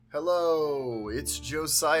Hello, it's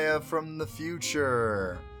Josiah from the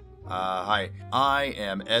future. Hi, I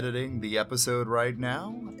am editing the episode right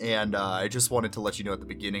now, and I just wanted to let you know at the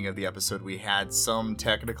beginning of the episode we had some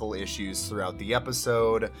technical issues throughout the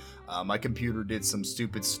episode. My computer did some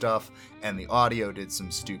stupid stuff, and the audio did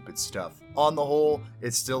some stupid stuff. On the whole,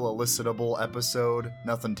 it's still a listenable episode,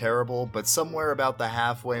 nothing terrible, but somewhere about the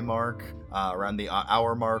halfway mark, around the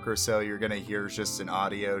hour mark or so, you're gonna hear just an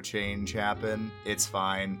audio change happen. It's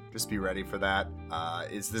fine, just be ready for that.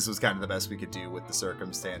 This was kind of the best we could do with the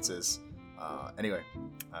circumstances. Anyway,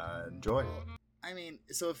 enjoy. I mean,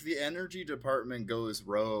 so if the energy department goes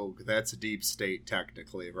rogue, that's a deep state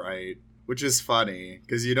technically, right? Which is funny,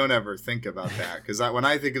 because you don't ever think about that. Because when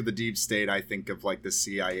I think of the deep state, I think of, like, the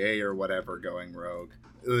CIA or whatever going rogue.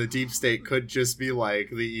 The deep state could just be, like,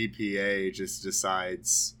 the EPA just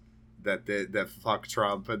decides that fuck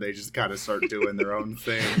Trump, and they just kind of start doing their own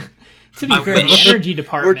thing. To be fair, the energy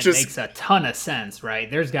department makes a ton of sense, right?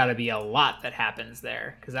 There's got to be a lot that happens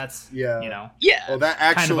there, because that's, Yeah. Well, that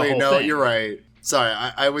actually, kind of no, thing. you're right. Sorry,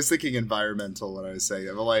 I was thinking environmental when I was saying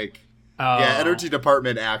it, but, like... Yeah, energy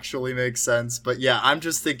department actually makes sense, but yeah, I'm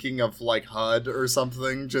just thinking of, like, HUD or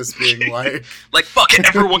something, just being like... Like, fuck it,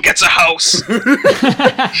 everyone gets a house!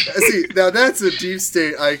 See, now that's a deep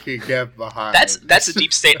state I can get behind. That's a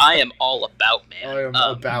deep state I am all about, man. I am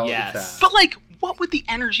about yes. that. But, like, what would the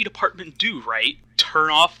energy department do, right?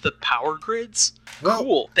 Turn off the power grids? Well,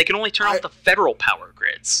 Cool. They can only turn off the federal power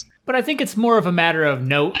grids. But I think it's more of a matter of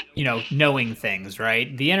knowing things,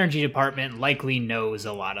 right? The energy department likely knows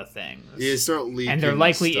a lot of things, You start leaking and they're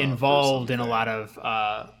likely stuff or involved in a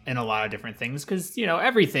something. lot of different things because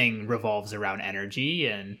everything revolves around energy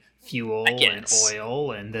and fuel and guess.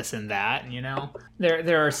 oil and this and that.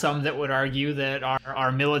 There are some that would argue that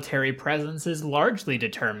our military presence is largely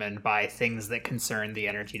determined by things that concern the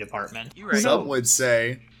energy department. You're right. Some would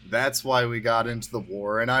say that's why we got into the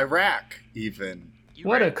war in Iraq, even.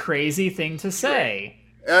 What a crazy thing to say.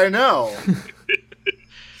 I know.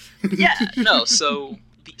 Yeah, no, so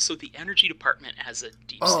the energy department as a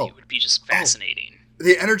deep state would be just fascinating.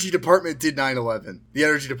 The energy department did 9/11. The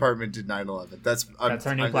energy department did 9/11. That's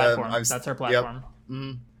our new platform. That's our platform. Yep.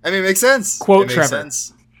 Mm-hmm. I mean, it makes sense. Quote it makes Trevor.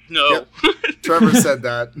 Sense. No. Yep. Trevor said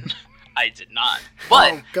that. I did not.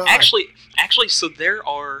 But Oh, God. actually, so there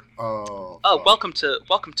are. Oh. Welcome to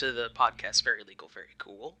the podcast. Very legal, very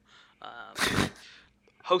cool.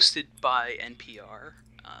 Hosted by NPR.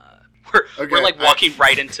 We're like walking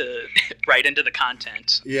right into the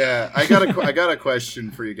content. Yeah, I got a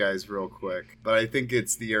question for you guys real quick, but I think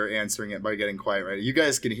you're answering it by getting quiet, right? You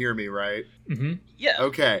guys can hear me, right? Mm-hmm. Yeah.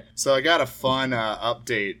 Okay, so I got a fun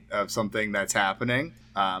update of something that's happening,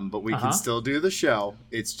 but we can still do the show.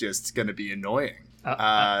 It's just going to be annoying.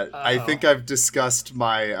 I think I've discussed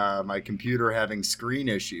my my computer having screen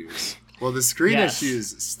issues. Well, the screen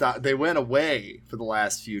issues they went away for the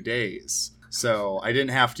last few days. So I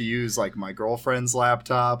didn't have to use, like, my girlfriend's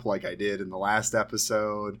laptop like I did in the last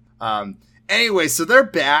episode. Anyway, so they're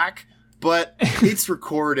back, but it's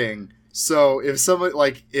recording. So if someone,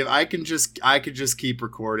 like, if I could just keep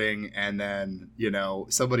recording, and then,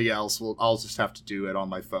 somebody else I'll just have to do it on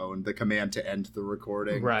my phone, the command to end the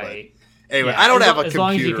recording. Right. But anyway, I don't have a as computer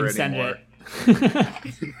long as you can anymore.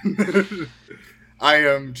 Send it. I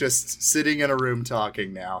am just sitting in a room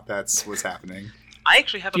talking now. That's what's happening. I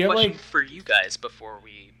actually have a question like- for you guys before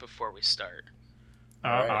we start.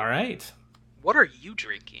 All right. What are you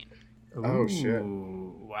drinking? Oh, shit.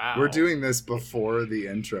 Wow. We're doing this before the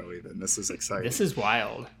intro even. This is exciting. This is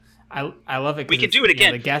wild. I love it. We can do it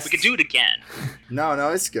again. The guests... We can do it again. No,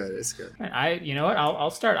 it's good. It's good. You know what?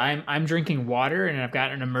 I'll start. I'm drinking water, and I've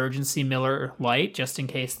got an emergency Miller Lite just in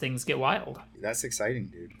case things get wild. That's exciting,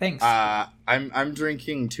 dude. Thanks. I'm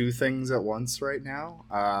drinking two things at once right now.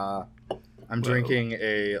 I'm drinking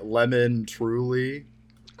a lemon Truly.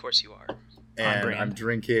 Of course you are. And On brand. I'm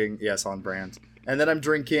drinking, yes, on brand. And then I'm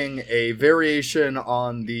drinking a variation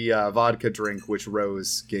on the vodka drink, which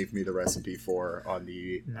Rose gave me the recipe for on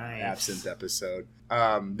the absinthe episode.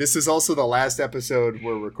 This is also the last episode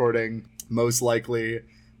we're recording, most likely,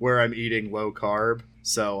 where I'm eating low carb.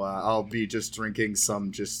 So I'll be just drinking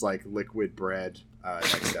some just like liquid bread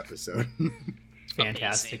next episode.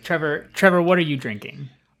 Fantastic. Trevor, what are you drinking?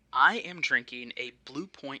 I am drinking a Blue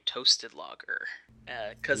Point Toasted Lager.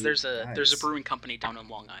 Because there's a brewing company down in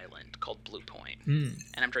Long Island called Blue Point, and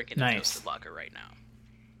I'm drinking a toasted lager right now.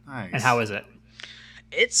 Nice. And how is it?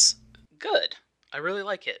 It's good. I really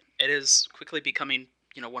like it. It is quickly becoming,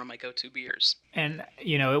 one of my go-to beers. And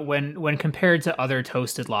when compared to other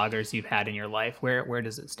toasted lagers you've had in your life, where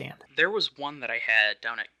does it stand? There was one that I had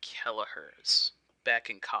down at Kelleher's back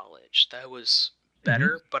in college. That was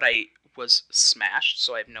better, but I was smashed,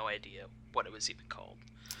 so I have no idea what it was even called.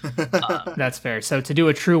 That's fair. So to do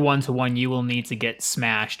a true 1-to-1, you will need to get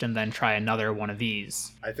smashed and then try another one of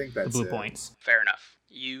these. I think that's the blue it. points. Fair enough.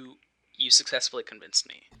 You successfully convinced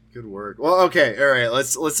me. Good work. Well, okay, all right.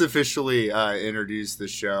 Let's officially introduce the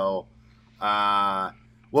show.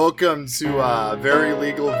 Welcome to Very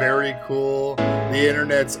Legal, Very Cool, the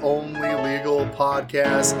internet's only legal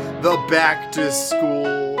podcast, the Back to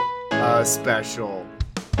School special.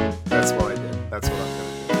 That's what I did. That's what I'm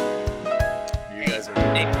gonna do. You guys are doing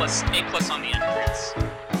A plus on the entrance.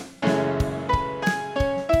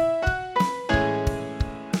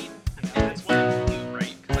 That's what I do,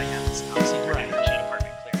 right? Because I have this top secret energy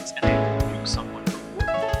department clearance, and I nuke someone from work.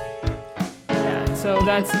 Yeah, so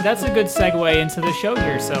that's a good segue into the show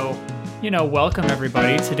here. So, welcome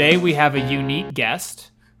everybody. Today we have a unique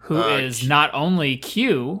guest who is not only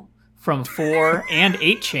Q from 4 and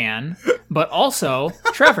 8chan, but also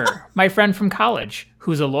Trevor, my friend from college,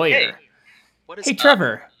 who's a lawyer. Hey, what is up?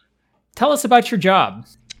 Trevor, tell us about your job.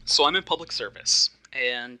 So I'm in public service,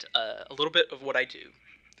 and a little bit of what I do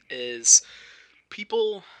is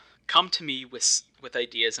people come to me with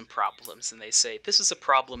ideas and problems, and they say, this is a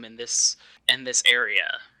problem in this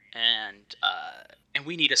area, and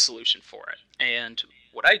we need a solution for it. And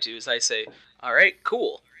what I do is I say, all right,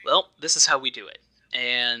 cool. Well, this is how we do it.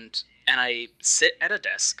 And I sit at a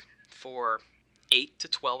desk for 8 to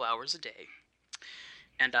 12 hours a day,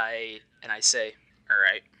 and I say, all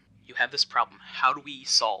right, you have this problem. How do we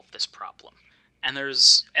solve this problem? And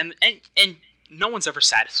there's and no one's ever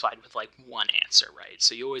satisfied with like one answer, right?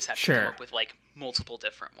 So you always have to come up with like multiple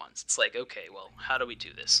different ones. It's like, okay, well, how do we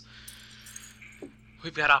do this?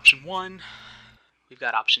 We've got option 1, we've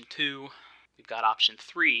got option 2, we've got option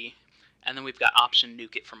 3, and then we've got option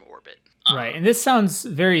nuke it from orbit. Right, and this sounds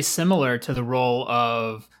very similar to the role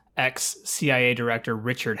of ex-CIA Director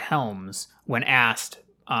Richard Helms when asked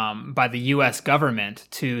by the U.S. government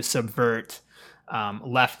to subvert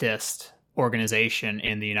leftist organization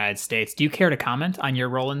in the United States. Do you care to comment on your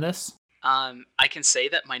role in this? I can say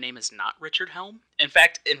that my name is not Richard Helm. In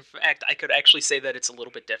fact, I could actually say that it's a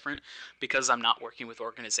little bit different because I'm not working with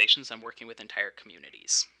organizations. I'm working with entire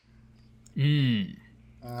communities.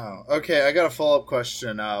 Oh, okay. I got a follow-up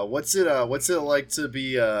question. What's it like to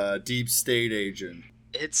be a deep state agent?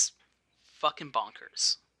 It's fucking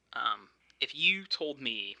bonkers. If you told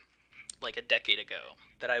me like a decade ago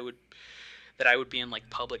that I would be in like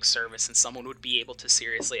public service and someone would be able to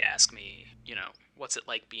seriously ask me, what's it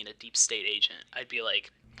like being a deep state agent? I'd be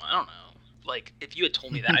like, I don't know. Like, if you had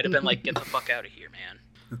told me that, I'd have been like, get the fuck out of here, man.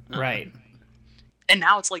 Right. And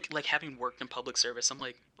now it's like having worked in public service, I'm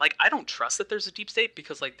like I don't trust that there's a deep state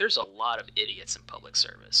because like there's a lot of idiots in public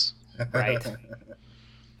service. Right.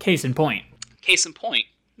 Case in point,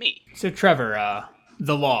 me. So Trevor,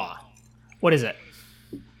 the law, what is it?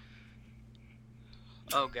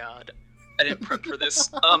 Oh God, I didn't prep for this.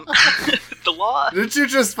 The law. Didn't you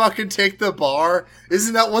just fucking take the bar?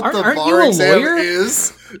 Isn't that what the aren't bar you a exam lawyer?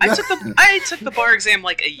 is? I took the bar exam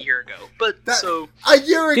like a year ago, a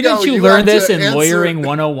year ago. Didn't you learn this in Lawyering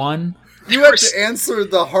 101? You have to answer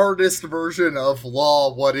the hardest version of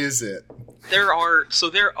law. What is it? There's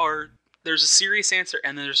a serious answer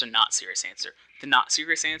and then there's a not serious answer. The not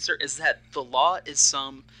serious answer is that the law is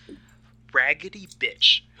some raggedy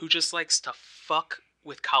bitch who just likes to fuck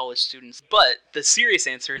with college students. But the serious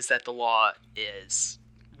answer is that the law is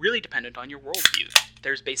really dependent on your worldview.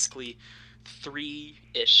 There's basically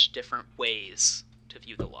 3-ish different ways to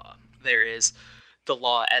view the law. There is the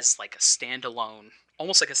law as like a standalone,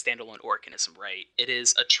 almost like a standalone organism, right? It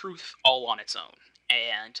is a truth all on its own.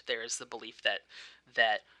 And there is the belief that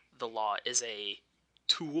the law is a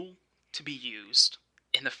tool to be used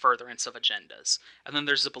in the furtherance of agendas. And then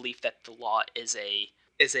there's the belief that the law is a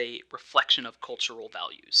reflection of cultural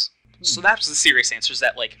values. So that's the serious answer, is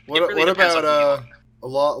that like what, it really what depends about on who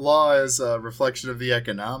you are. law as a reflection of the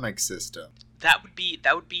economic system? That would be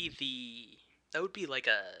like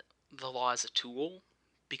the law as a tool,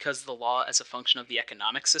 because the law as a function of the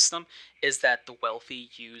economic system is that the wealthy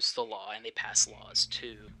use the law and they pass laws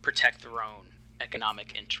to protect their own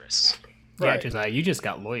economic interests. Yeah, Right. Josiah, you just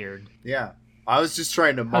got lawyered. Yeah. I was just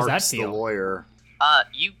trying to How's that marks the feel? lawyer.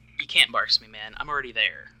 You can't marks me, man. I'm already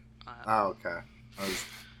there. Oh, okay.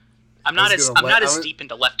 I'm not as deep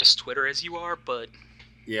into leftist Twitter as you are, but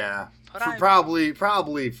Yeah. But probably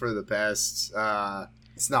for the best.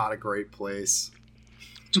 It's not a great place.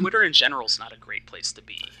 Twitter in general is not a great place to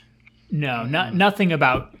be. No, nothing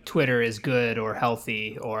about Twitter is good or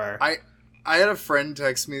healthy or I had a friend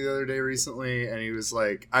text me the other day recently, and he was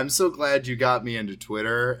like, "I'm so glad you got me into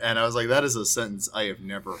Twitter." And I was like, "That is a sentence I have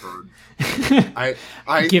never heard." I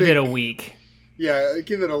Give think, it a week. Yeah,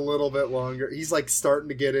 give it a little bit longer. He's like starting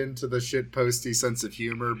to get into the shitposty sense of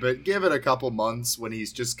humor, but give it a couple months when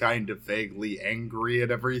he's just kind of vaguely angry at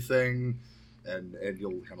everything, and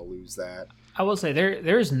you'll kind of lose that. I will say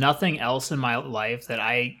there's nothing else in my life that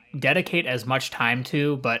I dedicate as much time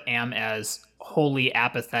to, but am as wholly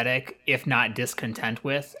apathetic, if not discontent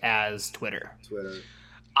with, as Twitter.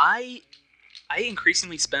 I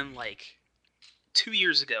increasingly spend 2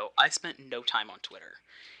 years ago, I spent no time on Twitter.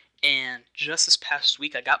 And just this past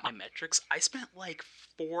week, I got my metrics. I spent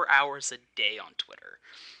 4 hours a day on Twitter.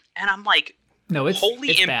 And I'm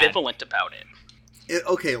wholly ambivalent bad. About it.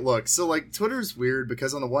 Okay, look, so Twitter's weird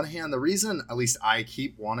because on the one hand, the reason at least I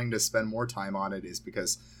keep wanting to spend more time on it is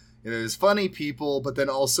because there's funny people, but then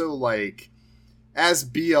also as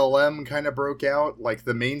BLM kind of broke out,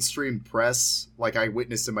 the mainstream press, I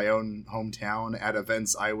witnessed in my own hometown at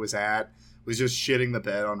events I was at, was just shitting the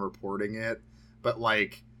bed on reporting it. But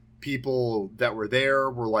people that were there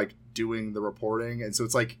were doing the reporting, and so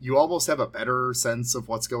it's you almost have a better sense of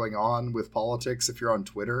what's going on with politics if you're on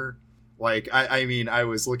Twitter. I mean, I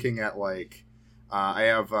was looking at I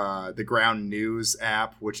have the Ground News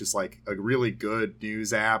app, which is a really good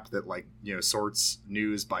news app that sorts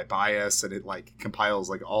news by bias, and it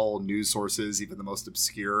compiles all news sources, even the most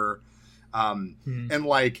obscure. And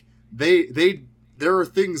there are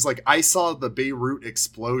things I saw the Beirut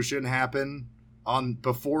explosion happen on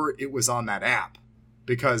before it was on that app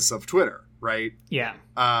because of Twitter, right? Yeah.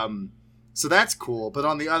 So that's cool. But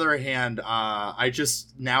on the other hand, I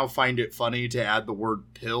just now find it funny to add the word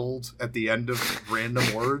pilled at the end of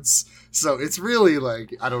random words. So it's really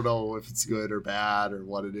I don't know if it's good or bad or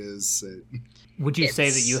what it is. Would you say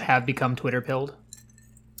that you have become Twitter pilled?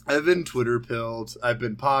 I've been Twitter pilled. I've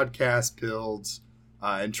been podcast pilled.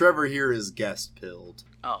 And Trevor here is guest pilled.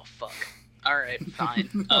 Oh, fuck. All right, fine.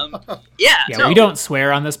 Yeah, no. We don't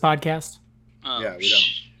swear on this podcast. Yeah, we don't.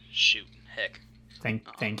 Shoot, heck.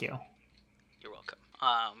 Thank you. You're welcome.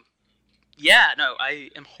 Yeah, no, I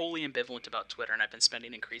am wholly ambivalent about Twitter, and I've been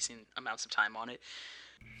spending increasing amounts of time on it.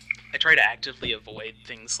 I try to actively avoid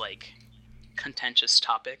things like contentious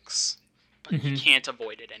topics, but you can't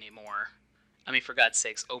avoid it anymore. I mean, for God's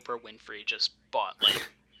sakes, Oprah Winfrey just bought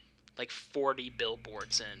 40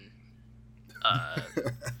 billboards in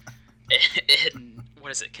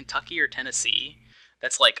what is it, Kentucky or Tennessee?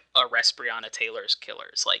 That's arrest Breonna Taylor's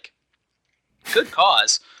killers. Good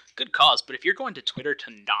cause, but if you're going to Twitter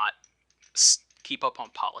to not keep up on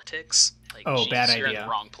politics, bad idea. You're in the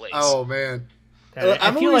wrong place. Oh man,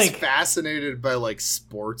 I'm always fascinated by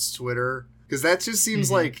sports Twitter because that just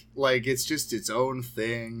seems like it's just its own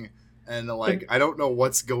thing, and I don't know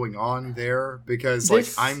what's going on there because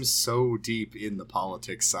I'm so deep in the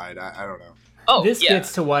politics side. I don't know. Oh, this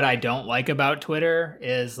gets to what I don't like about Twitter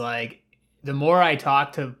is the more I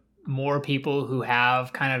talk to more people who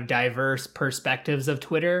have kind of diverse perspectives of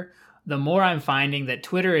Twitter, the more I'm finding that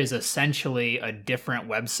Twitter is essentially a different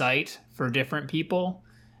website for different people,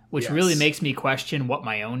 which really makes me question what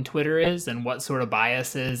my own Twitter is and what sort of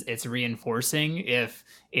biases it's reinforcing, if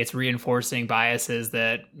it's reinforcing biases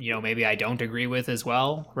that, maybe I don't agree with as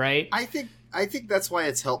well, right? I think that's why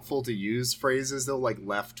it's helpful to use phrases though,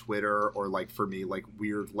 left Twitter or for me,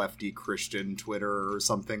 weird lefty Christian Twitter or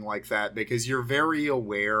something like that, because you're very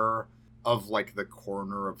aware of the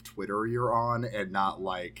corner of Twitter you're on and not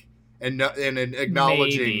and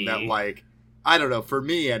acknowledging that I don't know, for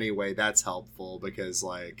me anyway, that's helpful because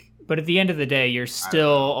but at the end of the day, you're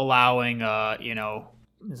still allowing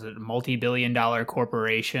is it a multi-billion-dollar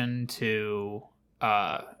corporation to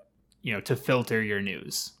to filter your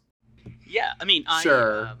news. Yeah, I mean,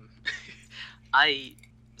 sure. I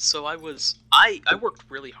worked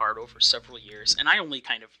really hard over several years, and I only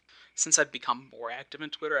since I've become more active in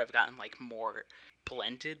Twitter, I've gotten more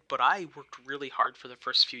blended, but I worked really hard for the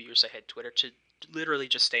first few years I had Twitter to literally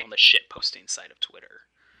just stay on the shit posting side of Twitter.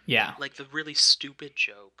 Yeah. The really stupid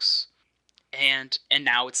jokes. And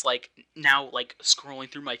now it's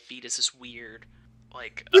scrolling through my feed is this weird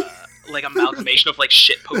amalgamation of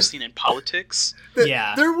shit posting and politics.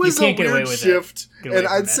 Yeah, there was a weird shift, and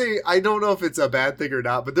I'd it. say I don't know if it's a bad thing or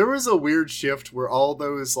not, but there was a weird shift where all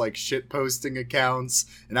those shit posting accounts,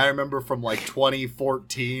 and I remember from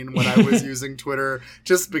 2014 when I was using Twitter,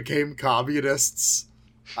 just became communists.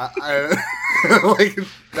 I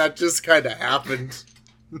that just kind of happened.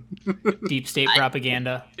 Deep state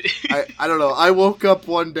propaganda. I don't know. I woke up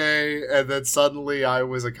one day and then suddenly I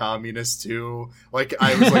was a communist too. Like,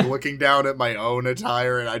 I was like looking down at my own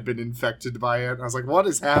attire and I'd been infected by it. And I was like, what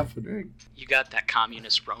is happening? You got that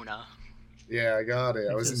communist Rona. Yeah, I got it.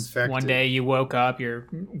 I was infected. One day you woke up, you're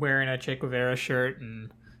wearing a Che Guevara shirt,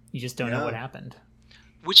 and you just don't know what happened.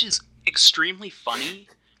 Which is extremely funny.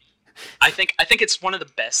 I think it's one of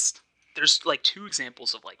the best. There's like two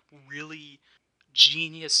examples of like really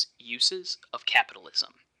genius uses of capitalism,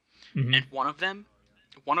 and one of them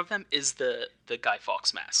is the Guy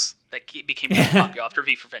Fawkes masks that became really popular after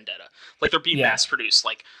V for Vendetta. Like, they're being mass produced.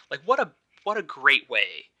 Like what a great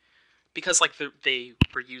way. Because, like, they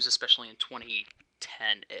were used, especially in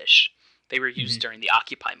 2010-ish. They were used during the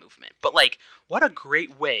Occupy movement. But, like, what a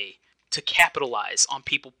great way to capitalize on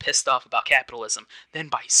people pissed off about capitalism than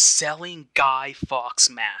by selling Guy Fawkes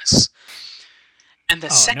masks. And the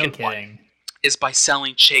second one is by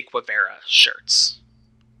selling Che Guevara shirts.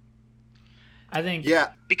 I think...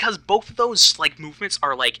 Yeah. Because both of those, like, movements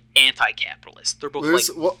are, like, anti-capitalist. They're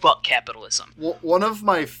both, fuck capitalism. One of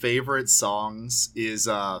my favorite songs is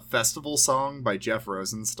a festival song by Jeff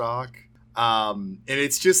Rosenstock. And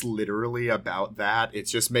it's just literally about that. It's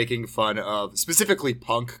just making fun of specifically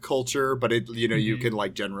punk culture, but it, you know, you can,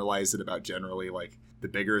 like, generalize it about generally, like, the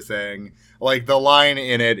bigger thing. Like, the line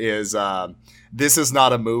in it is, this is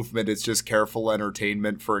not a movement, it's just careful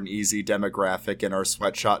entertainment for an easy demographic in our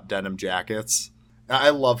sweatshop denim jackets. I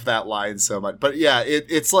love that line so much. But yeah,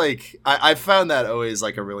 it's like, I found that always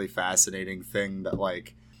like a really fascinating thing, that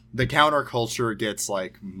like the counterculture gets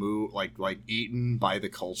like eaten by the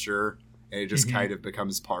culture, and it just kind of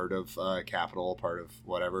becomes part of capital, part of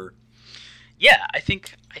whatever. Yeah, I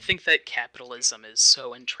think that capitalism is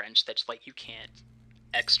so entrenched that like you can't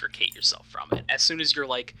extricate yourself from it. As soon as you're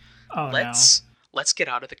like, let's get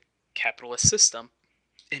out of the capitalist system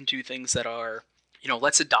and do things that are, you know,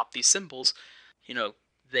 let's adopt these symbols, you know,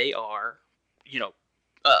 they are, you know,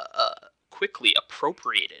 quickly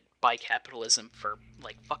appropriated by capitalism for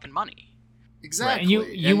like fucking money. Exactly. Right.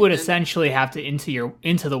 And you would essentially have to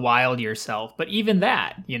into the wild yourself, but even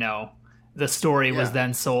that, you know, the story was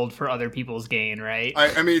then sold for other people's gain, right?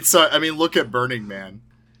 I mean, look at Burning Man.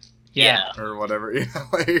 Yeah. Or whatever, you know,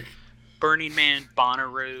 like Burning Man,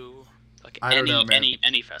 Bonnaroo, like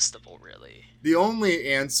any festival really. The only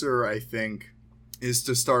answer, I think, is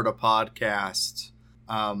to start a podcast.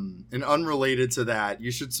 And unrelated to that,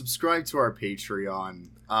 you should subscribe to our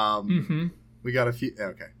Patreon. We got a few.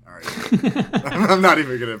 Okay, all right. I'm not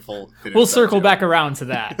even gonna finish. We'll circle back around to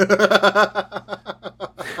that.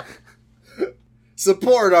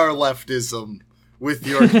 Support our leftism with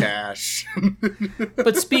your cash.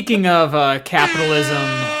 But speaking of capitalism,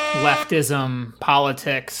 leftism,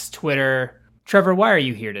 politics, Twitter, Trevor, why are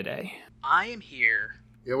you here today? I am here.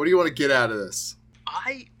 Yeah, what do you want to get out of this?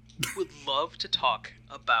 I would love to talk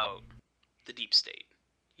about the deep state.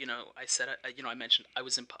 You know, I mentioned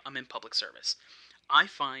I'm in public service. I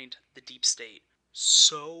find the deep state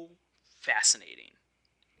so fascinating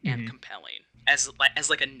and compelling as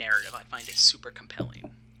like a narrative. I find it super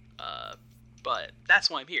compelling. But that's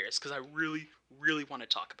why I'm here. Is because I really, really want to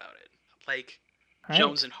talk about it. Like, right.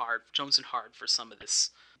 Jones and Hard for some of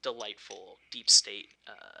this delightful deep state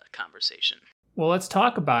conversation. Well, let's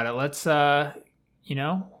talk about it. Let's,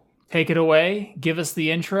 take it away. Give us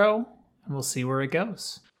the intro, and we'll see where it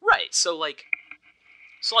goes. Right. So I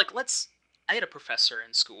had a professor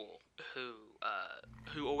in school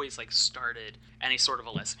who always like started any sort of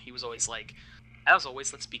a lesson. He was always like, as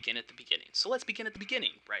always, let's begin at the beginning. So let's begin at the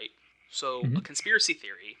beginning, right? So a conspiracy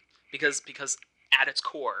theory, because at its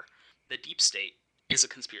core, the deep state is a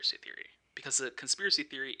conspiracy theory. Because a conspiracy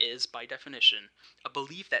theory is, by definition, a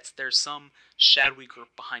belief that there's some shadowy group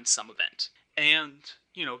behind some event. And,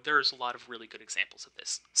 you know, there's a lot of really good examples of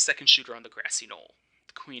this. Second shooter on the grassy knoll.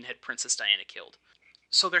 The Queen had Princess Diana killed.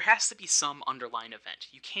 So there has to be some underlying event.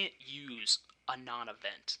 You can't use a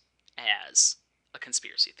non-event as a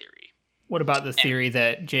conspiracy theory. What about the theory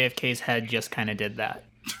that JFK's head just kind of did that?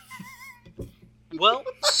 Well,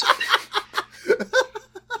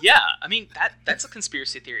 yeah, I mean, that's a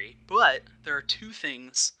conspiracy theory, but there are two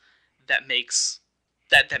things that make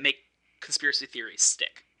conspiracy theories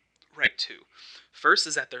stick. Right, two. First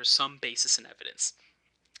is that there's some basis in evidence.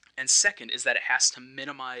 And second is that it has to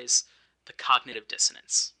minimize the cognitive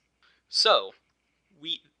dissonance. So,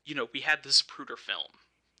 we had the Zapruder film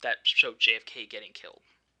that showed JFK getting killed.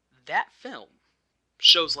 That film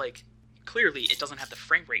shows, like, clearly it doesn't have the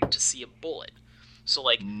frame rate to see a bullet. So,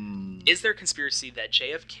 like, is there a conspiracy that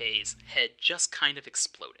JFK's head just kind of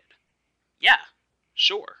exploded? Yeah,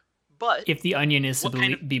 sure. But if the Onion is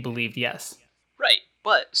to be believed, yes. Right.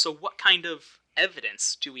 But so what kind of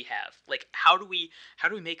evidence do we have? Like, how do we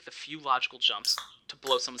make the few logical jumps to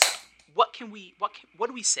blow someone's head? What do we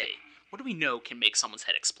say? What do we know can make someone's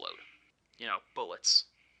head explode? Bullets,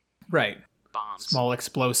 Right. bombs, Small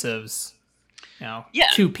explosives. Yeah.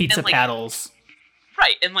 2 pizza paddles.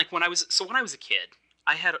 Right. And like when I was a kid,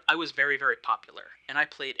 I was very, very popular, and I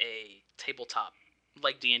played a tabletop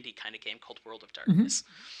like D&D kind of game called World of Darkness.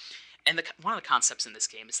 And one of the concepts in this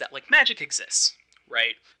game is that like magic exists,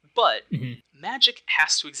 right? But magic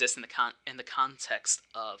has to exist in the context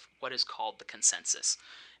of what is called the consensus,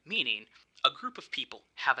 meaning a group of people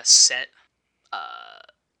have a set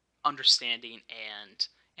understanding and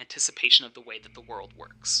anticipation of the way that the world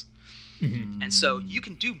works. And so you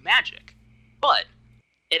can do magic, but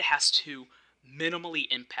it has to minimally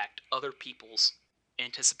impact other people's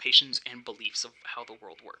anticipations and beliefs of how the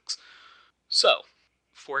world works. So,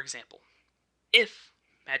 for example, if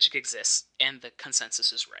magic exists and the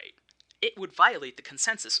consensus is right, it would violate the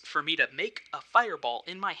consensus for me to make a fireball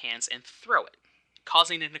in my hands and throw it,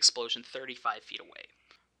 causing an explosion 35 feet away.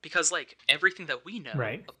 Because, like, everything that we know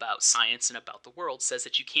about science and about the world says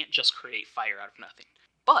that you can't just create fire out of nothing.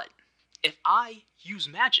 But if I use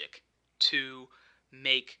magic to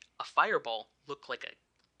make a fireball look like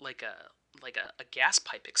a gas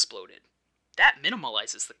pipe exploded, that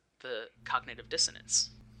minimalizes the cognitive dissonance.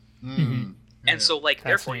 And so, like,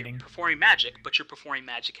 therefore, you're performing magic, but you're performing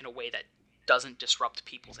magic in a way that doesn't disrupt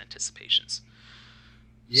people's anticipations.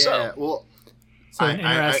 Yeah,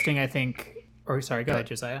 I think. Or sorry, go ahead,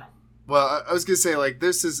 Josiah. Well, I was gonna say, like,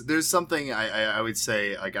 there's something I would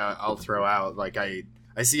say, like, I'll throw out, like, I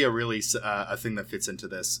see a thing that fits into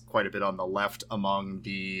this quite a bit on the left among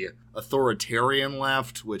the authoritarian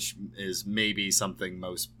left, which is maybe something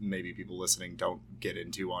maybe people listening don't get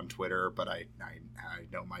into on Twitter, but I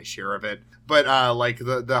know my share of it. But like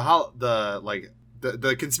the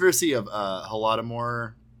conspiracy of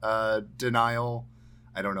Holodomor denial.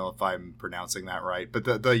 I don't know if I'm pronouncing that right, but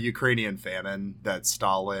the Ukrainian famine that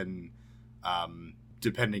Stalin,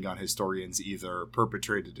 depending on historians, either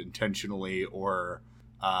perpetrated intentionally or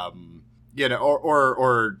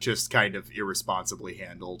or just kind of irresponsibly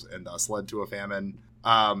handled, and thus led to a famine.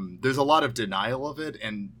 There's a lot of denial of it,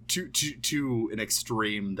 and to an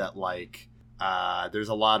extreme that, like, there's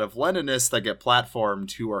a lot of Leninists that get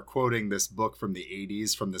platformed who are quoting this book from the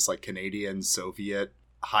 80s from this, like, Canadian Soviet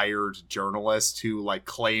hired journalist who, like,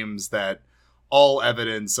 claims that all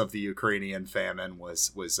evidence of the Ukrainian famine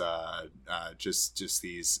was just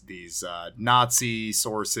these Nazi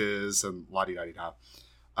sources and la-di-da-di-da.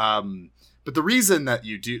 But the reason that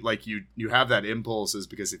you do, like, you have that impulse is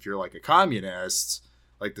because if you're, like, a communist,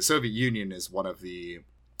 like, the Soviet Union is one of the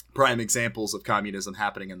prime examples of communism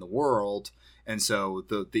happening in the world, and so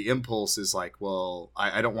the impulse is like, well,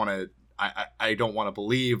 I don't want to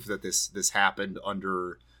believe that this happened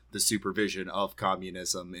under the supervision of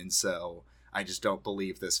communism, and so I just don't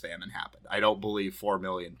believe this famine happened. I don't believe 4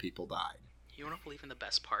 million people died. You don't believe in the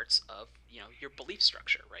best parts of, your belief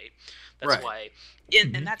structure, right? That's why,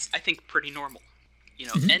 and that's, I think, pretty normal,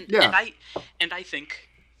 and I think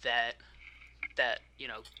that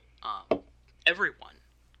everyone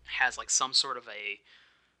has, like, some sort of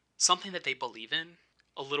something that they believe in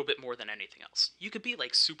a little bit more than anything else. You could be,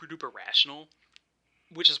 like, super duper rational,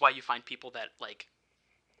 which is why you find people that, like,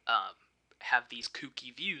 have these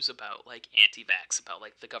kooky views about, like, anti-vax, about,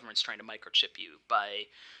 like, the government's trying to microchip you by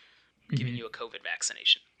giving you a COVID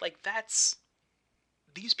vaccination. Like,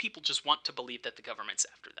 these people just want to believe that the government's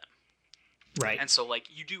after them. Right. And so, like,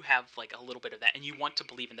 you do have, like, a little bit of that, and you want to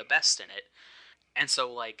believe in the best in it. And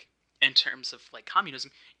so, like, in terms of, like,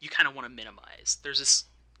 communism, you kind of want to minimize. There's this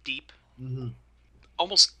deep,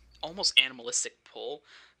 almost animalistic pull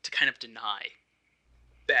to kind of deny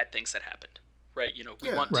bad things that happened. Right,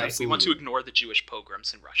 we want to ignore the Jewish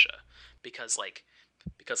pogroms in Russia because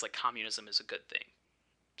communism is a good thing.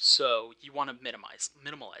 So you want to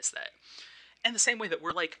minimalize that. And the same way that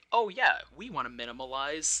we're like, oh yeah, we want to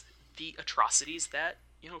minimalize the atrocities that,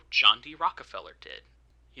 John D. Rockefeller did.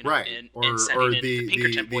 And sending in the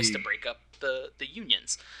Pinkerton boys to break up the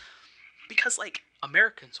unions. Because, like,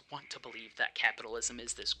 Americans want to believe that capitalism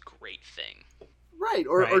is this great thing. Right,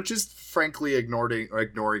 or just frankly ignoring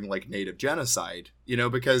like native genocide,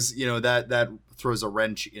 because that throws a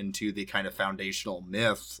wrench into the kind of foundational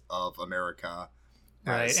myth of America.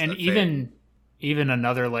 Right, and even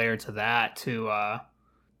another layer to that, to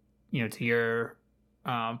your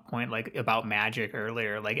point, like, about magic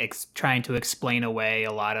earlier, like, trying to explain away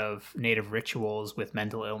a lot of native rituals with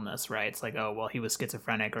mental illness, right? It's like, oh well, he was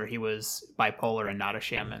schizophrenic or he was bipolar and not a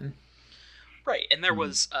shaman. Right, and there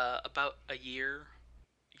was about a year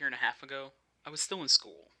and a half ago, I was still in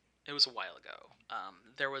school. It was a while ago.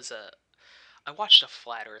 I watched a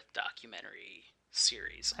Flat Earth documentary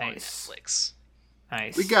series on Nice. Netflix.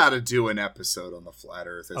 Nice. We gotta do an episode on the flat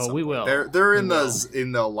Earth at some we point. will. They're in We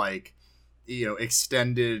the like,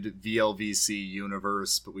 extended VLVC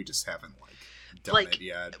universe, but we just haven't done it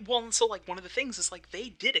yet. Well, so one of the things is they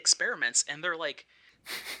did experiments, and they're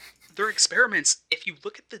experiments. If you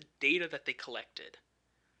look at the data that they collected,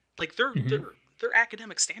 their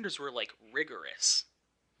academic standards were rigorous,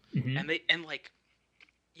 and they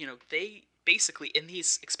basically in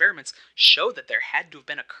these experiments show that there had to have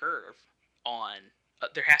been a curve on.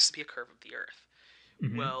 There has to be a curve of the Earth.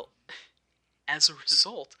 Mm-hmm. Well, as a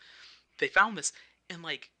result, they found this, and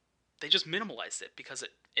they just minimalized it because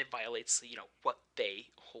it violates what they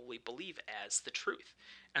wholly believe as the truth.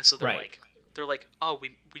 And so they're oh,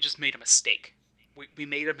 we just made a mistake. We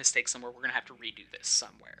made a mistake somewhere. We're gonna have to redo this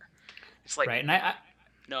somewhere. It's right, and I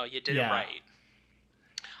no, you did it right.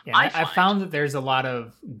 Yeah, I found that there's a lot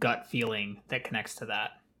of gut feeling that connects to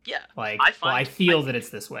that. Yeah, I feel that it's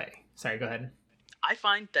this way. Sorry, go ahead. I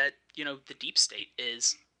find that the deep state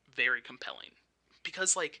is very compelling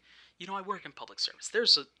because I work in public service.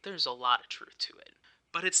 There's a lot of truth to it,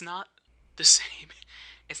 but it's not the same.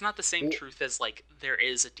 It's not the same truth as there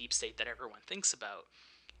is a deep state that everyone thinks about.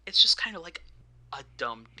 It's just kind of like a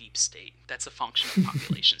dumb deep state that's a function of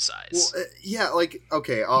population size. Well,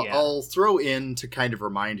 I'll throw in to kind of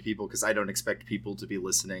remind people, because I don't expect people to be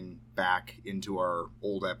listening back into our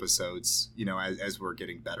old episodes, as we're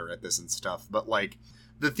getting better at this and stuff. But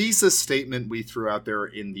the thesis statement we threw out there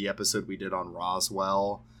in the episode we did on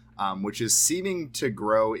Roswell, which is seeming to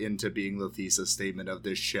grow into being the thesis statement of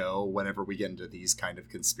this show whenever we get into these kind of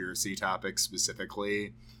conspiracy topics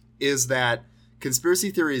specifically, is that conspiracy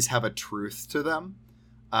theories have a truth to them.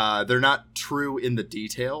 They're not true in the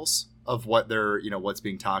details of what what's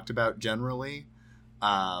being talked about generally.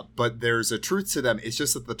 But there's a truth to them. It's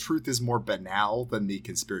just that the truth is more banal than the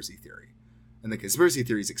conspiracy theory. And the conspiracy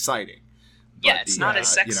theory is exciting. Yeah, it's not as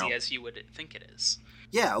sexy as you would think it is.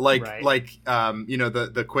 Yeah,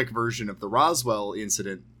 the quick version of the Roswell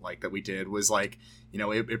incident that we did was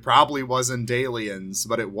it probably wasn't aliens,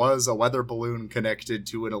 but it was a weather balloon connected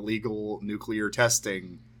to an illegal nuclear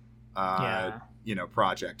testing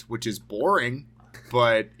project, which is boring,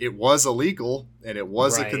 but it was illegal and it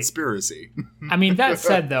was a conspiracy. I mean, that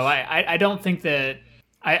said, though, I don't think that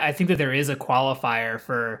I think that there is a qualifier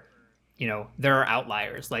for there are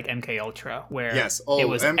outliers like MK Ultra where it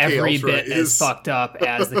was MK every Ultra bit as fucked up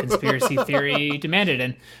as the conspiracy theory demanded.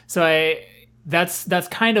 And so that's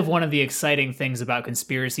kind of one of the exciting things about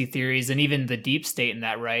conspiracy theories and even the deep state in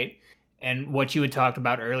that, right? And what you had talked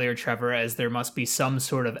about earlier, Trevor, as there must be some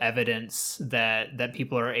sort of evidence that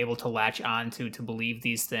people are able to latch on to believe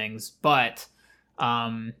these things. But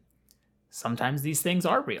sometimes these things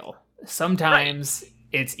are real. Sometimes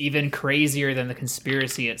it's even crazier than the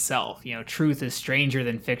conspiracy itself. Truth is stranger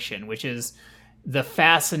than fiction, which is the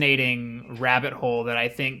fascinating rabbit hole that I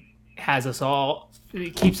think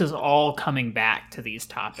it keeps us all coming back to these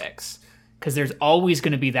topics. Because there's always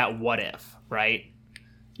going to be that what if, right?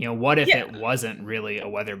 What if it wasn't really a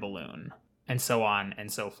weather balloon? And so on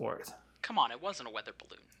and so forth. Come on, it wasn't a weather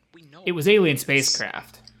balloon. We know it was alien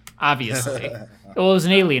spacecraft, obviously. Well, it was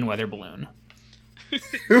an alien weather balloon.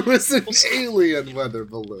 It was an alien weather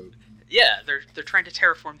balloon. Yeah, they're trying to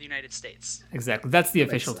terraform the United States. Exactly. That's the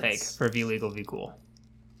official take for V Legal, V Cool.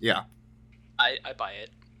 Yeah. I buy it.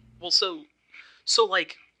 Well, so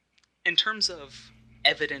in terms of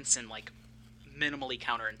evidence and minimally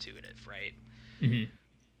counterintuitive, right? Mm-hmm.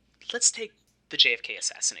 Let's take the JFK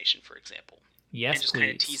assassination, for example. Yes, and just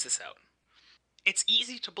kind of tease this out. It's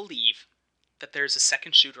easy to believe that there's a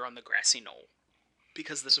second shooter on the grassy knoll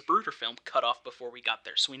because the Zapruder film cut off before we got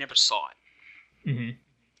there, so we never saw it. Mm-hmm.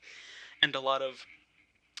 And a lot of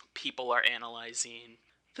people are analyzing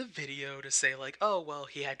the video to say oh well,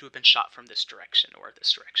 he had to have been shot from this direction or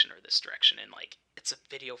this direction or this direction, and it's a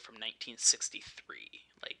video from 1963.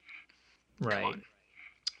 Right. Come on.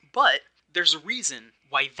 But there's a reason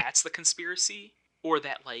why that's the conspiracy, or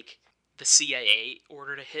that the CIA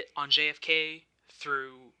ordered a hit on JFK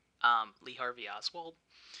through Lee Harvey Oswald.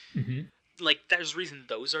 Mm-hmm. There's a reason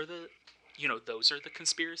those are the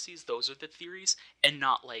conspiracies, those are the theories, and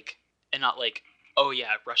not oh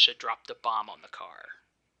yeah, Russia dropped a bomb on the car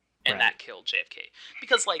and that killed JFK.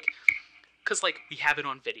 Because we have it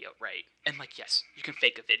on video, right? And yes, you can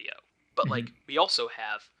fake a video, but we also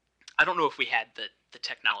have, I don't know if we had the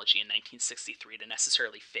technology in 1963 to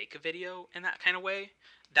necessarily fake a video in that kind of way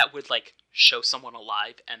that would show someone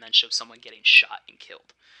alive and then show someone getting shot and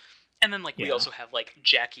killed. And then we also have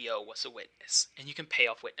Jackie O was a witness, and you can pay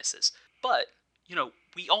off witnesses. But,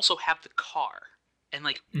 we also have the car. And,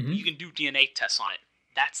 you can do DNA tests on it.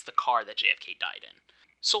 That's the car that JFK died in.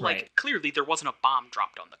 So, clearly there wasn't a bomb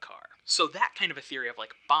dropped on the car. So that kind of a theory of,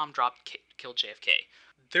 bomb dropped, killed JFK,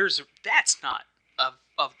 that's not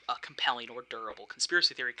a compelling or durable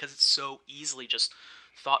conspiracy theory, because it's so easily just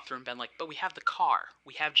thought through and been but we have the car.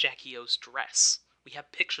 We have Jackie O's dress. We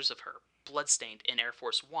have pictures of her, bloodstained, in Air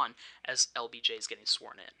Force One as LBJ is getting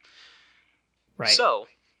sworn in. Right. So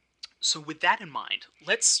with that in mind,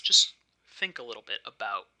 let's just think a little bit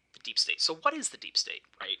about the deep state. So what is the deep state,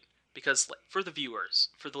 right? Because for the viewers,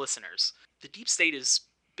 for the listeners, the deep state is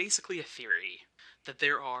basically a theory that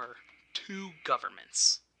there are two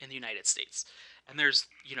governments in the United States. And there's,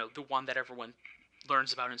 the one that everyone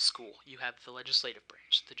learns about in school. You have the legislative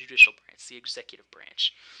branch, the judicial branch, the executive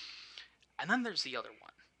branch. And then there's the other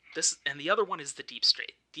one. The other one is the deep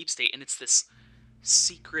state, and it's this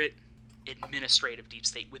secret administrative deep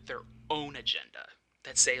state with their own agenda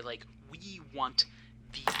that say, we want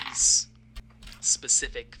these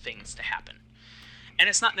specific things to happen. And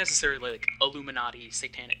it's not necessarily Illuminati,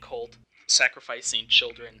 satanic cult, sacrificing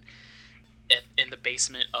children in the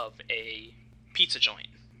basement of a pizza joint.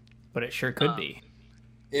 But it sure could be.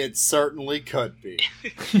 It certainly could be.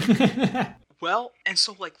 Well, and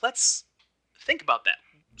so, let's think about that.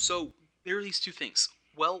 So, there are these two things.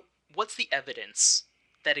 Well, what's the evidence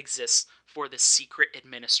that exists for this secret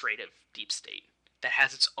administrative deep state that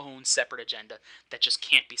has its own separate agenda that just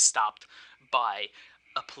can't be stopped by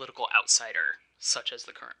a political outsider such as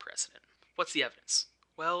the current president? What's the evidence?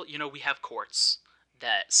 Well, we have courts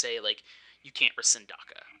that say, you can't rescind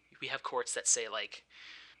DACA. We have courts that say,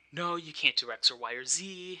 no, you can't do X or Y or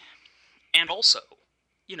Z. And also,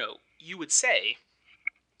 you would say,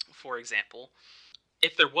 for example,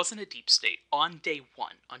 if there wasn't a deep state, on day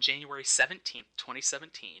one, on January 17th,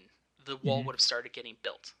 2017, the wall would have started getting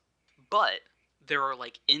built. But there are,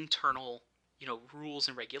 internal, rules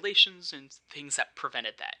and regulations and things that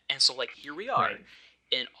prevented that. And so, here we are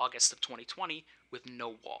in August of 2020 with no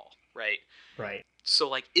wall, right? Right.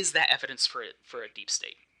 So, is that evidence for a deep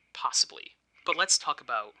state? Possibly. But let's talk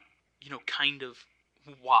about, kind of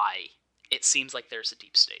why it seems like there's a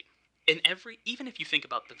deep state. Even if you think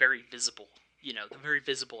about the very visible, the very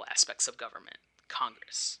visible aspects of government,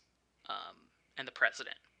 Congress, and the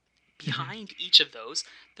president, behind each of those,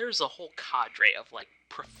 there's a whole cadre of,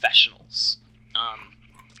 professionals.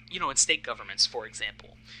 In state governments, for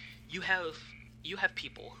example, you have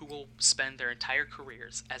people who will spend their entire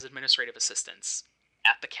careers as administrative assistants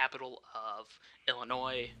at the capital of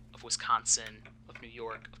Illinois, of Wisconsin, of New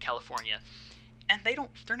York, of California, and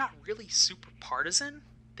they're not really super partisan.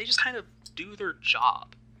 They just kind of do their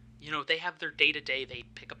job. They have their day-to-day, they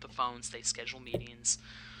pick up the phones, they schedule meetings,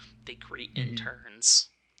 they greet interns,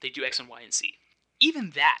 they do X and Y and Z.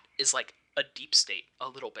 Even that is a deep state a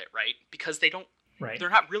little bit, right? Because they're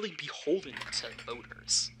not really beholden to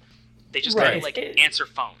voters. They just kind of answer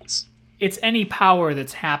phones. It's any power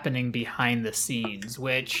that's happening behind the scenes,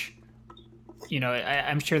 which,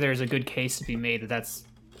 I'm sure there's a good case to be made that that's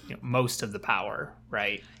most of the power,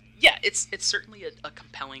 right? Yeah, it's certainly a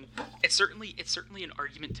compelling. It's certainly an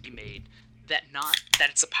argument to be made that not that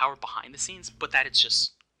it's a power behind the scenes, but that it's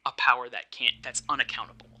just a power that's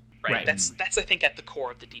unaccountable, right? That's I think at the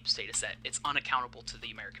core of the deep state, is that it's unaccountable to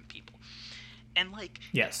the American people, and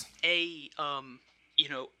yes, an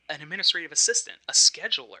administrative assistant, a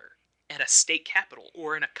scheduler at a state capitol,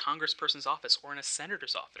 or in a congressperson's office, or in a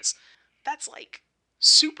senator's office, that's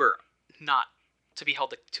super not to be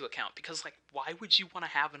held to account, because why would you want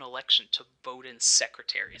to have an election to vote in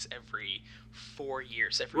secretaries every 4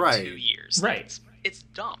 years, every 2 years? Right. It's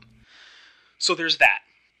dumb. So there's that.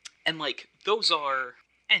 And those are,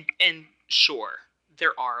 and sure,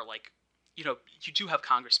 there are you do have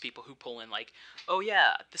Congress people who pull in oh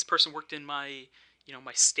yeah, this person worked in my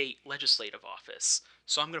my state legislative office,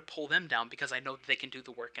 so I'm going to pull them down because I know that they can do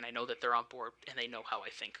the work, and I know that they're on board, and they know how I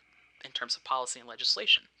think in terms of policy and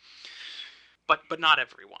legislation. But not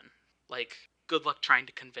everyone. Good luck trying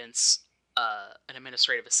to convince an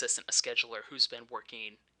administrative assistant, a scheduler who's been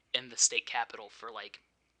working in the state capitol for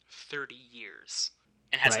 30 years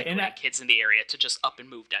and has kids in the area to just up and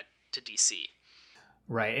move to DC.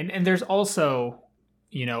 Right, and there's also,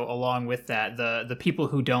 along with that, the people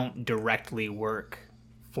who don't directly work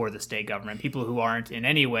for the state government, people who aren't in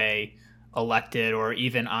any way elected or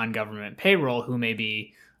even on government payroll, who may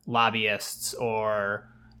be lobbyists or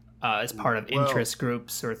as part of interest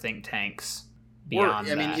groups or think tanks. Beyond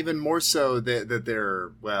that, even more so that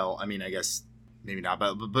they're, I guess maybe not,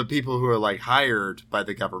 but people who are hired by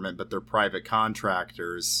the government, but they're private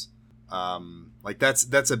contractors.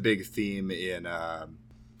 That's a big theme in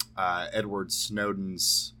Edward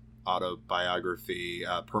Snowden's autobiography,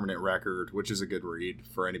 Permanent Record, which is a good read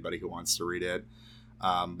for anybody who wants to read it.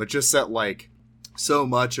 But just that, like, so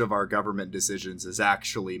much of our government decisions is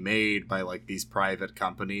actually made by, like, these private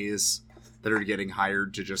companies that are getting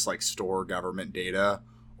hired to just, like, store government data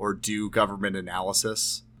or do government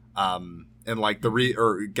analysis, and, like,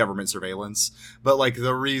 or government surveillance. But, like,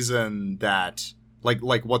 the reason that, like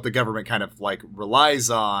what the government kind of, like, relies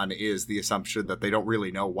on is the assumption that they don't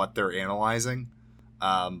really know what they're analyzing.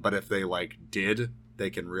 But if they, like, did, they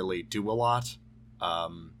can really do a lot.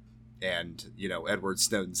 And, you know, Edward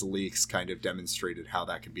Snowden's leaks kind of demonstrated how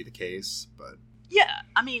that can be the case, but... Yeah,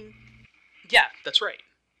 I mean, yeah, that's right.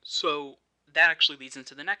 So that actually leads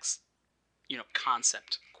into the next, you know,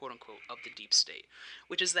 concept, quote-unquote, of the deep state,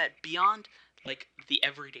 which is that beyond, like, the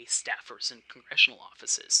everyday staffers in congressional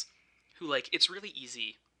offices, who, like, it's really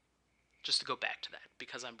easy just to go back to that,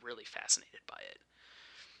 because I'm really fascinated by it.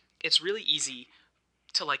 It's really easy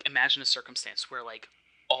to, like, imagine a circumstance where, like,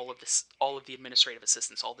 all of the administrative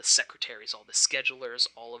assistants, all the secretaries, all the schedulers,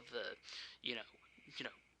 all of the, you know,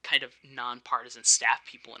 kind of nonpartisan staff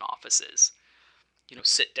people in offices, you know,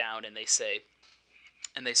 sit down and they say,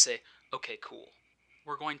 okay, cool,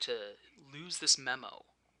 we're going to lose this memo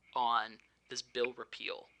on this bill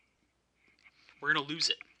repeal. We're gonna lose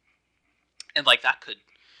it, and, like, that could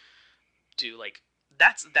do, like,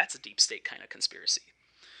 that's a deep state kind of conspiracy.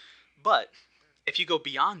 But if you go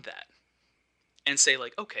beyond that and say,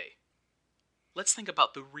 like, okay, let's think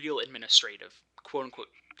about the real administrative, quote-unquote,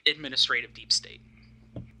 administrative deep state.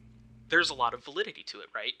 There's a lot of validity to it,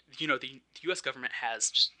 right? You know, the U.S. government has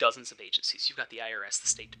just dozens of agencies. You've got the IRS, the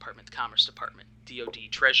State Department, the Commerce Department, DOD,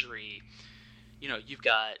 Treasury. You know, you've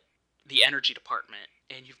got the Energy Department,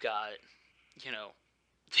 and you've got, you know,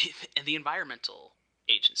 the Environmental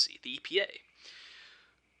Agency, the EPA.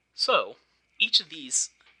 So, each of these,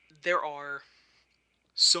 there are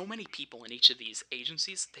so many people in each of these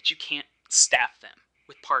agencies that you can't staff them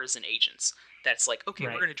with partisan agents. That's like, okay,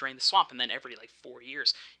 right, we're going to drain the swamp, and then every, like, 4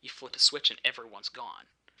 years, you flip a switch and everyone's gone.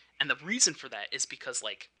 And the reason for that is because,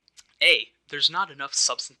 like, there's not enough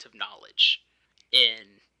substantive knowledge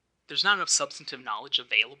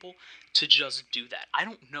available to just do that. I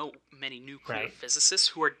don't know many nuclear physicists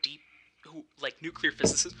who are nuclear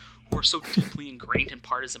physicists who are so deeply ingrained in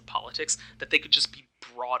partisan politics that they could just be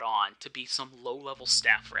brought on to be some low-level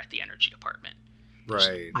staffer at the Energy Department.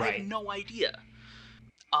 Right. I have no idea.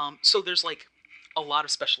 So there's, like, a lot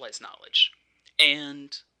of specialized knowledge,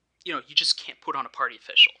 and, you know, you just can't put on a party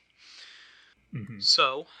official. Mm-hmm.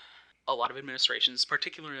 So a lot of administrations,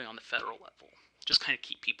 particularly on the federal level, just kind of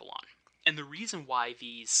keep people on. And the reason why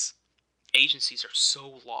these agencies are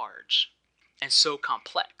so large and so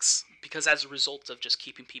complex, because as a result of just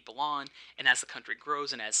keeping people on, and as the country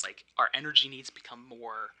grows, and as, like, our energy needs become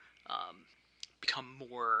more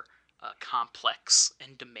complex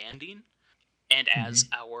and demanding, and as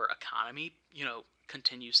our economy, you know,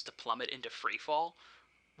 continues to plummet into free fall,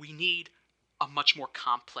 we need a much more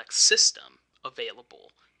complex system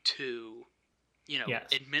available to, you know,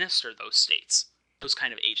 administer those states, those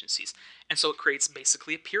kind of agencies. And so it creates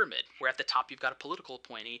basically a pyramid, where at the top you've got a political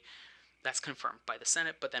appointee that's confirmed by the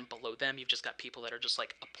Senate, but then below them you've just got people that are just,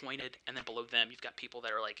 like, appointed, and then below them you've got people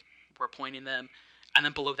that are, like, we're appointing them, and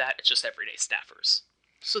then below that it's just everyday staffers.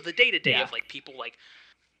 So the day-to-day of, like,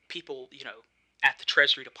 people, you know, at the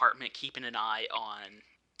Treasury Department keeping an eye on,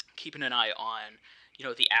 you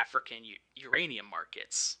know, the African uranium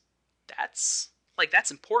markets, that's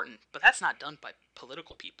important, but that's not done by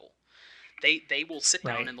political people. They will sit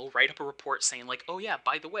down and they'll write up a report saying, like, oh yeah,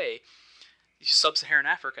 by the way, Sub-Saharan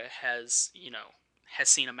Africa has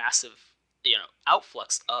seen a massive, you know,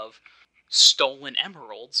 outflux of stolen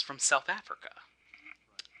emeralds from South Africa.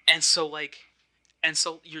 And so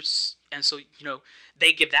you know,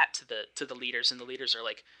 they give that to the leaders, and the leaders are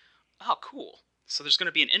like, oh, cool. So there's going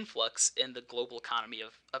to be an influx in the global economy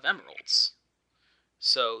of emeralds.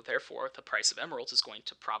 So therefore, the price of emeralds is going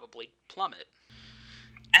to probably plummet.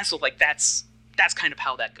 And so, like, that's kind of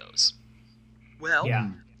how that goes. Well,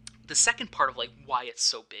 the second part of, like, why it's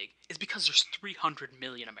so big is because there's 300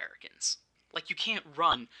 million Americans. Like, you can't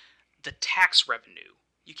run the tax revenue,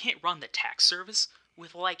 you can't run the tax service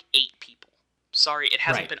with, like, 8 people. Sorry, it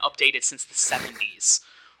hasn't been updated since the 70s.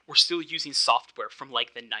 We're still using software from,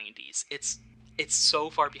 like, the 90s. It's so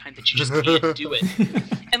far behind that you just can't do it.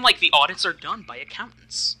 And, like, the audits are done by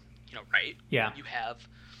accountants, you know, right? Yeah. You have,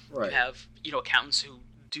 you know, accountants who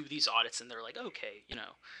do these audits, and they're like, okay, you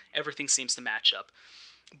know, everything seems to match up.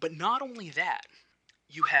 But not only that,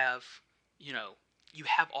 you have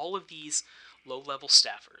all of these low-level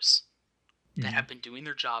staffers that have been doing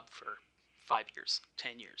their job for 5 years,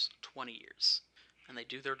 10 years, 20 years, and they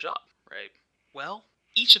do their job, right? Well,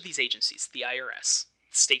 each of these agencies, the IRS,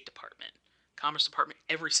 State Department, Commerce Department,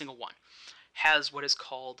 every single one, has what is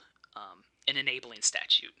called an enabling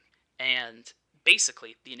statute. And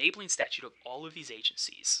basically, the enabling statute of all of these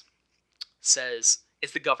agencies is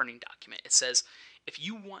the governing document. It says if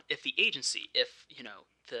the agency,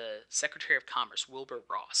 the Secretary of Commerce, Wilbur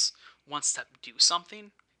Ross, wants to do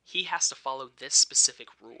something, he has to follow this specific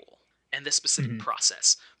rule and this specific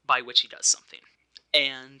process by which he does something.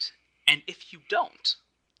 And if you don't,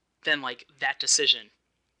 then like that decision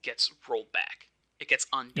gets rolled back. It gets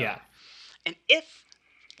undone. Yeah. And if,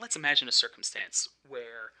 let's imagine a circumstance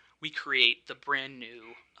where we create the brand new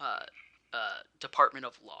Department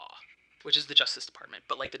of Law, which is the Justice Department,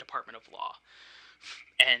 but like the Department of Law.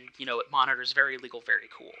 And, it monitors very legal, very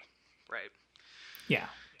cool, right? Yeah.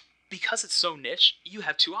 Because it's so niche, you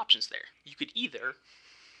have two options there. You could either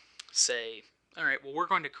say, all right, well, we're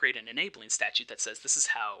going to create an enabling statute that says this is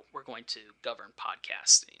how we're going to govern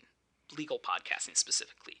podcasting, legal podcasting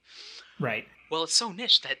specifically. Right. Well, it's so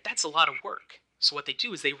niche that that's a lot of work. So what they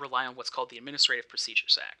do is they rely on what's called the Administrative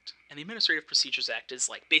Procedures Act. And the Administrative Procedures Act is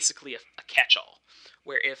like basically a catch-all,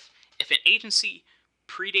 where if an agency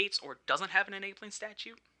predates or doesn't have an enabling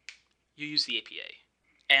statute, you use the APA.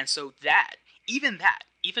 And so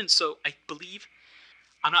even so, I believe,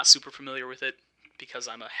 I'm not super familiar with it because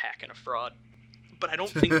I'm a hack and a fraud, but I don't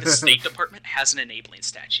think the State Department has an enabling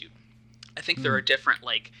statute. I think there are different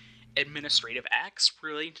like administrative acts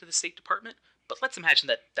relating to the State Department, but let's imagine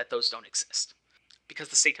that those don't exist because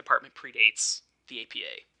the State Department predates the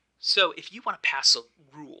APA. So if you want to pass a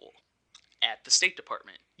rule at the State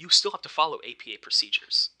Department, you still have to follow APA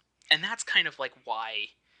procedures. And that's kind of like why,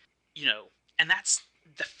 and that's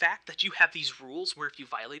the fact that you have these rules where if you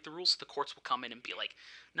violate the rules, the courts will come in and be like,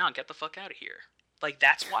 no, get the fuck out of here. Like,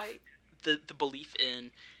 that's why the belief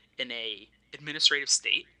in a administrative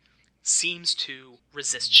state seems to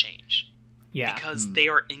resist change. Yeah. Because they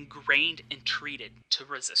are ingrained and treated to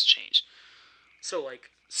resist change. So, like,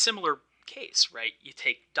 similar case, right? You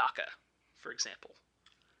take DACA, for example.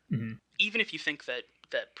 Mm-hmm. Even if you think that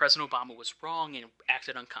President Obama was wrong and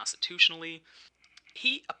acted unconstitutionally,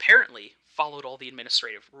 he apparently followed all the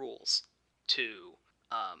administrative rules to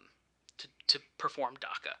perform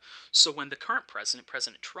DACA. So when the current president,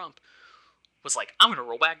 President Trump, was like, I'm going to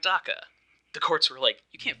roll back DACA, the courts were like,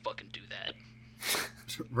 you can't fucking do that.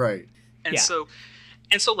 Right. And so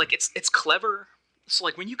like it's clever. So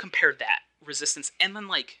like when you compare that resistance and then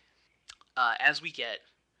like as we get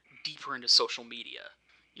deeper into social media,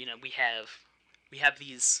 we have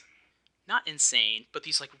these not insane, but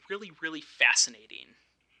these like really, really fascinating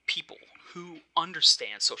people who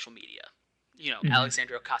understand social media.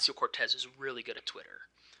 Alexandria Ocasio-Cortez is really good at Twitter.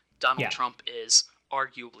 Donald Trump is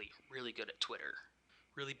arguably really good at Twitter.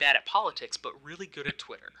 Really bad at politics, but really good at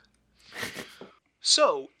Twitter.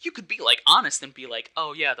 So you could be like honest and be like,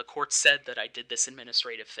 oh yeah, the court said that I did this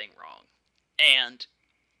administrative thing wrong. And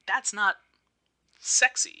that's not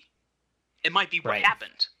sexy. It might be what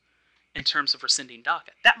happened in terms of rescinding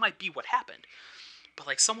DACA. That might be what happened. But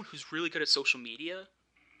like someone who's really good at social media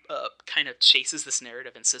kind of chases this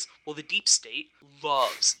narrative and says, well, the deep state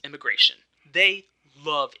loves immigration. They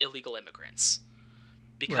love illegal immigrants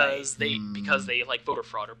because they like voter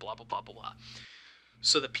fraud or blah, blah, blah, blah, blah.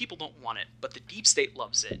 So the people don't want it, but the deep state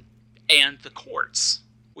loves it. And the courts,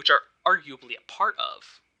 which are arguably a part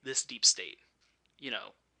of this deep state,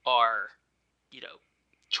 are,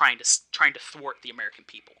 trying to thwart the American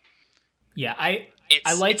people. Yeah,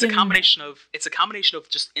 it's a combination of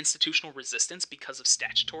just institutional resistance because of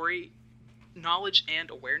statutory knowledge and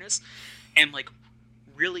awareness, and like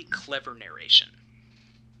really clever narration.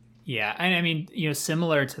 Yeah, and I mean,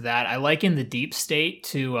 similar to that, I liken the deep state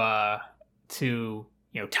to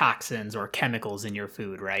toxins or chemicals in your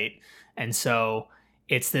food, right? And so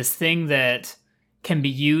it's this thing that can be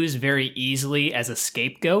used very easily as a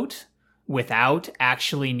scapegoat without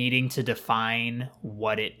actually needing to define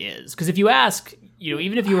what it is. Because if you ask,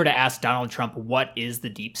 even if you were to ask Donald Trump, what is the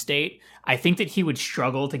deep state? I think that he would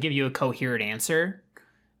struggle to give you a coherent answer.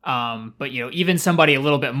 But, even somebody a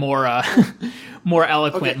little bit more more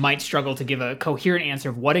eloquent might struggle to give a coherent answer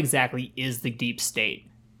of what exactly is the deep state.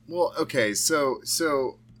 Well, okay, so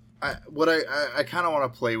what I kind of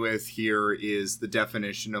want to play with here is the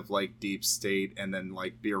definition of like deep state and then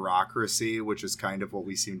like bureaucracy, which is kind of what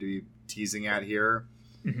we seem to be teasing at here.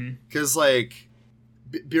 Because like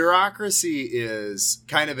bureaucracy is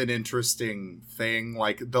kind of an interesting thing,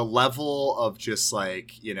 like the level of just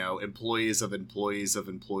like, employees of employees of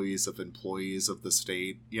employees of employees of the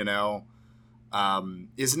state,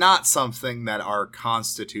 is not something that our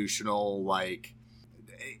constitutional, like,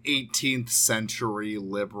 18th century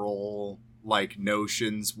liberal, like,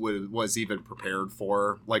 notions was even prepared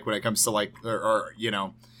for. Like, when it comes to, like, or you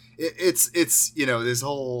know, it's you know, this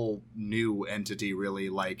whole new entity, really,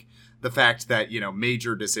 like, the fact that, you know,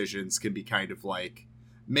 major decisions can be kind of, like,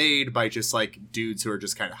 made by just, like, dudes who are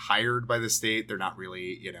just kind of hired by the state. They're not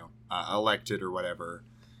really, you know, elected or whatever.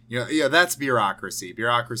 You know, that's bureaucracy.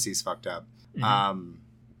 Bureaucracy's fucked up. Mm-hmm.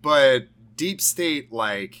 But deep state,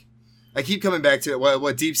 like, I keep coming back to it.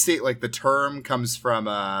 What deep state, like, the term comes from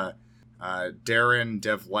Darren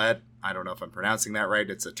Devlet. I don't know if I'm pronouncing that right.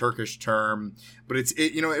 It's a Turkish term, but it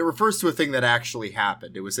you know, it refers to a thing that actually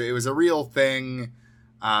happened. It was a real thing.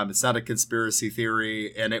 It's not a conspiracy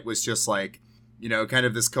theory, and it was just, like, you know, kind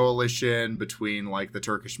of this coalition between, like, the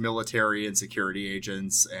Turkish military and security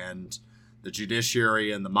agents and the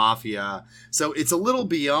judiciary and the mafia. So it's a little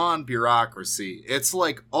beyond bureaucracy. It's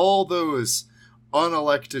like all those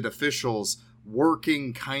unelected officials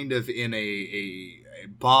working kind of in a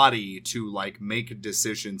body to, like, make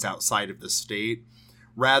decisions outside of the state,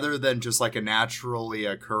 rather than just, like, a naturally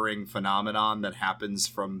occurring phenomenon that happens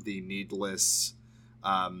from the needless,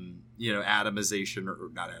 you know, atomization, or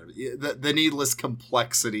not the needless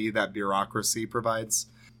complexity that bureaucracy provides.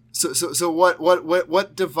 So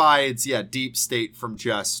what divides, deep state from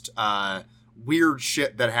just weird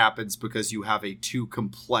shit that happens because you have a too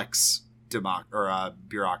complex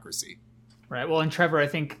bureaucracy? Right. Well, and Trevor, I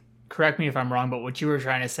think, correct me if I'm wrong, but what you were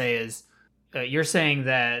trying to say is you're saying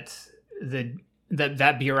that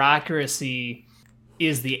that bureaucracy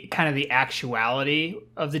is the kind of the actuality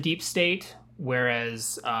of the deep state,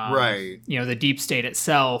 whereas right, you know, the deep state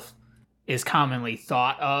itself is commonly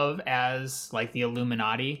thought of as, like, the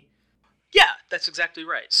Illuminati. Yeah, that's exactly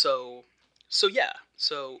right. So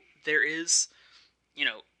there is, you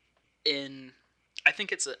know, I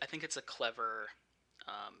think it's a clever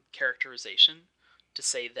characterization to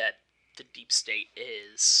say that the deep state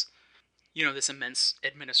is, you know, this immense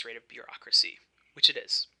administrative bureaucracy, which it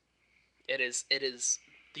is. It is.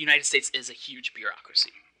 The United States is a huge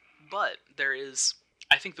bureaucracy, but there is,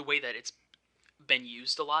 I think, the way that it's been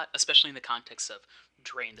used a lot, especially in the context of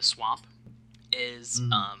drain the swamp, is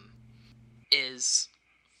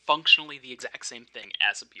functionally the exact same thing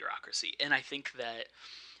as a bureaucracy. And I think that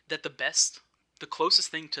the closest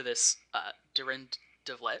thing to this Darren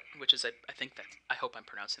Devlet, which is, I hope I'm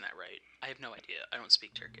pronouncing that right. I have no idea. I don't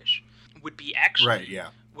speak Turkish. Would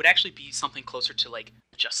actually be something closer to, like,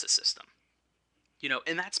 the justice system. You know,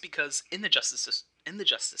 and that's because in the Justice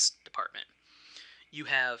Department, you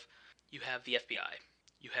have the FBI,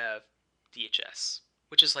 you have DHS,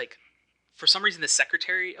 which is, like, for some reason the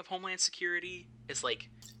Secretary of Homeland Security is, like,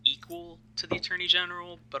 equal to the Attorney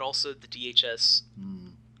General, but also the DHS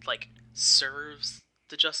like, serves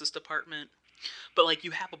the Justice Department. But, like,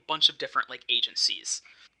 you have a bunch of different, like, agencies,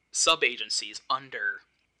 sub-agencies under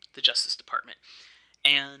the Justice Department.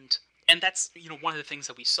 And that's, you know, one of the things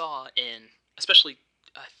that we saw in, especially,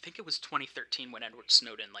 I think it was 2013 when Edward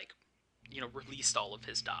Snowden, like, you know, released all of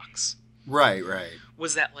his docs. Right.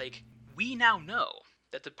 Was that, like, we now know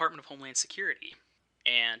that the Department of Homeland Security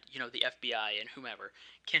and, you know, the FBI and whomever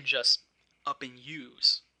can just up and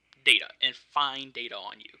use data and find data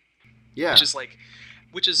on you. Yeah.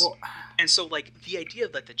 Well, and so, like, the idea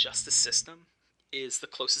that the justice system is the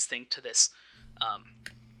closest thing to this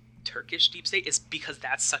Turkish deep state is because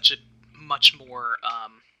that's such a much more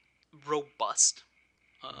robust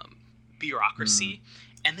bureaucracy.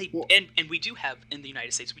 And and we do have, in the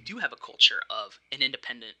United States, we do have a culture of an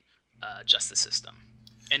independent justice system.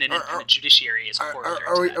 And an independent judiciary is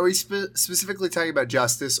corollary. Are we specifically talking about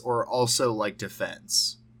justice or also, like,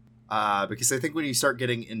 defense? Because I think when you start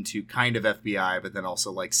getting into kind of FBI, but then also,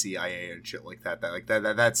 like, CIA and shit like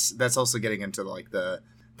that's also getting into, like, the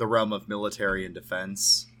realm of military and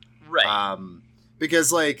defense. Right.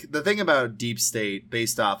 Because, like, the thing about deep state,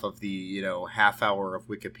 based off of the, you know, half hour of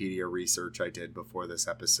Wikipedia research I did before this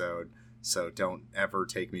episode, so don't ever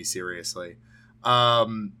take me seriously,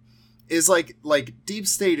 is like deep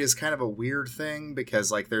state is kind of a weird thing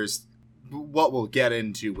because, like, there's what we'll get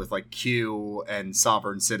into with, like, Q and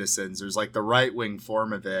sovereign citizens. There's, like, the right-wing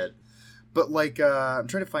form of it. But, like, I'm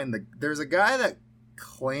trying to find there's a guy that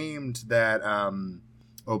claimed that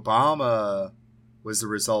Obama was the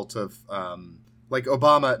result of, like,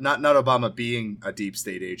 Obama, not Obama being a deep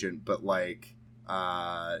state agent, but, like,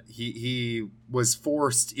 he was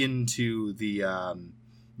forced into the,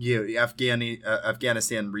 you know,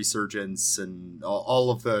 Afghanistan resurgence and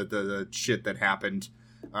all of the shit that happened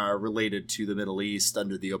related to the Middle East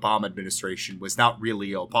under the Obama administration was not really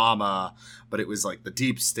Obama, but it was, like, the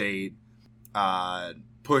deep state.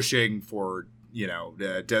 pushing for,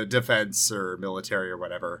 defense or military or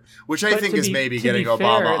whatever, which I think is maybe getting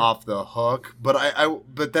Obama off the hook. But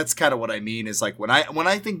but that's kind of what I mean is like when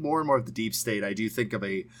I think more and more of the deep state, I do think of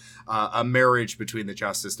a marriage between the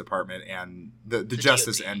Justice Department and the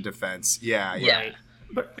Justice DOD. and Defense. Yeah. Right.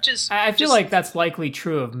 But I feel like that's likely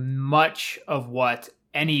true of much of what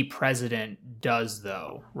any president does,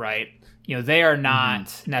 though, right? They are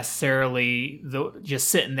not necessarily just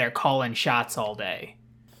sitting there calling shots all day.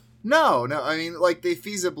 No. I mean, like, they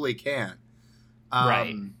feasibly can.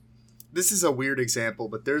 Right. This is a weird example,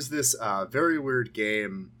 but there's this very weird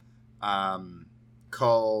game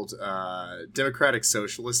called Democratic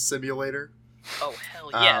Socialist Simulator. Oh,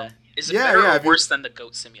 hell yeah. Is it better or worse than the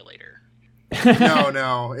Goat Simulator?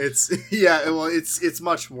 No. It's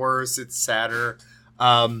much worse. It's sadder.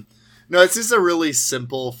 No, it's just a really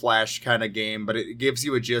simple Flash kind of game, but it gives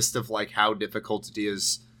you a gist of like how difficult it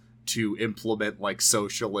is to implement like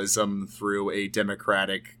socialism through a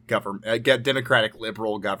democratic government, democratic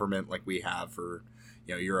liberal government like we have, or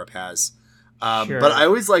Europe has. Sure. But I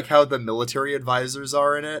always like how the military advisors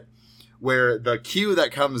are in it, where the cue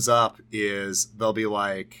that comes up is they'll be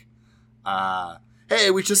like,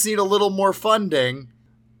 hey, we just need a little more funding.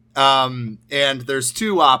 And there's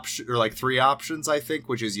three options, I think,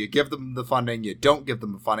 which is you give them the funding, you don't give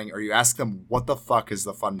them the funding, or you ask them what the fuck is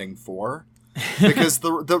the funding for? Because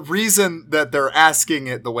the reason that they're asking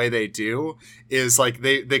it the way they do is like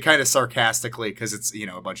they kind of sarcastically, because it's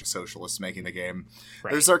a bunch of socialists making the game,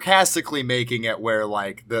 right. They're sarcastically making it where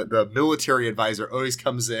like the military advisor always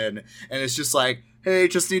comes in and it's just like, hey,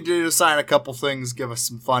 just need to sign a couple things, give us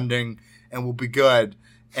some funding, and we'll be good.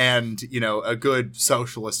 And, a good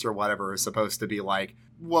socialist or whatever is supposed to be like,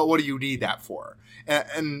 well, what do you need that for?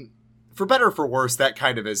 And for better or for worse, that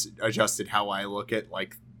kind of has adjusted how I look at,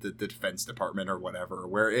 like, the Defense Department or whatever,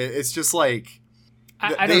 where it's just like...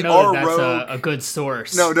 I don't know that that's a good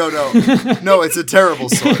source. No. No, it's a terrible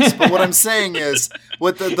source. But what I'm saying is,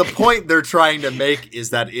 what the point they're trying to make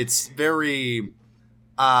is that it's very,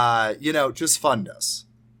 just fund us.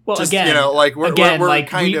 Well, just, again,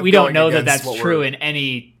 we're we don't know that that's true in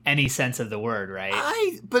any sense of the word,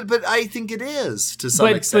 right? But I think it is to some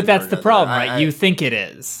extent. But that's the problem, right? You think it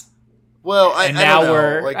is. Well,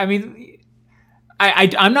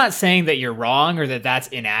 I'm not saying that you're wrong or that that's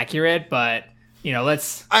inaccurate, but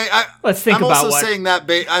let's think I'm about also what... saying that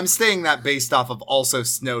I'm saying that based off of also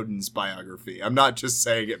Snowden's biography. I'm not just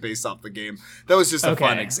saying it based off the game. That was just a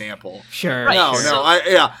fun example. Sure.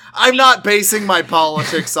 Right. I'm not basing my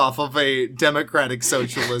politics off of a democratic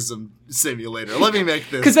socialism simulator. Let me make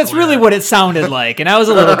this because that's really what it sounded like, and I was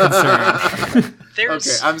a little concerned.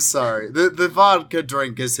 Okay, I'm sorry. The vodka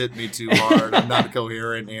drink has hit me too hard. I'm not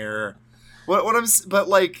coherent here. But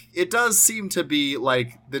like, it does seem to be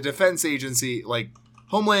like the defense agency, like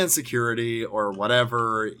Homeland Security or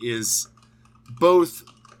whatever, is both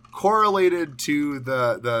correlated to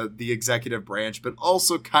the executive branch, but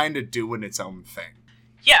also kind of doing its own thing.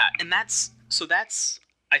 Yeah, and that's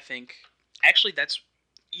I think actually that's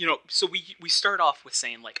so we start off with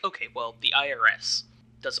saying like, okay, well, the IRS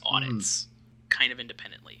does audits kind of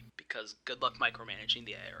independently because good luck micromanaging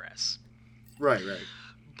the IRS. Right.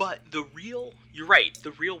 But you're right.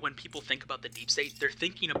 The real, when people think about the deep state, they're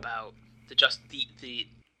thinking about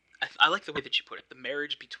I like the way that you put it, the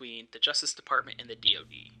marriage between the Justice Department and the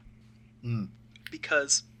DOD.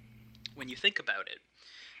 Because when you think about it,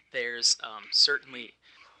 there's certainly,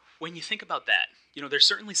 when you think about that, there's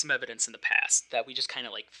certainly some evidence in the past that we just kind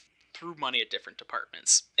of like threw money at different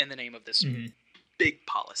departments in the name of this big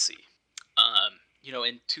policy.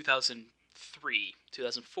 In 2003,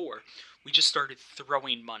 2004, we just started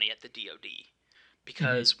throwing money at the DOD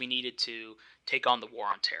because we needed to take on the war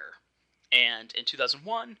on terror. And in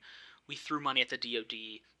 2001, we threw money at the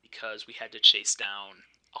DOD because we had to chase down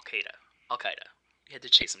Al-Qaeda. We had to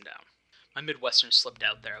chase them down. My Midwestern slipped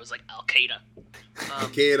out there. I was like, Al-Qaeda.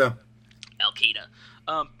 Al-Qaeda.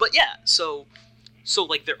 But yeah, so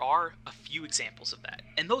like there are a few examples of that.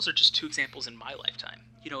 And those are just two examples in my lifetime.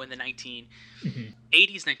 In the 1980s,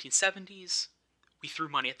 1970s, we threw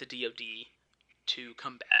money at the DOD to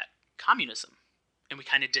combat communism. And we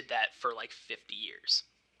kind of did that for like 50 years.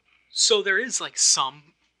 So there is like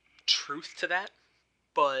some truth to that,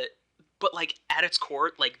 but like at its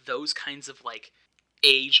core, like those kinds of like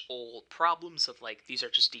age-old problems of like these are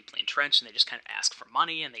just deeply entrenched and they just kind of ask for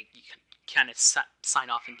money and you can kind of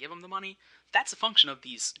sign off and give them the money. That's a function of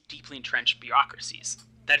these deeply entrenched bureaucracies.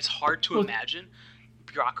 That is hard to imagine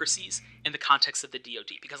bureaucracies in the context of the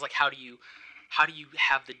DoD, because like how do you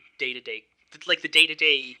have the day-to-day, like the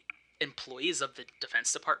day-to-day employees of the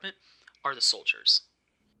Defense Department are the soldiers.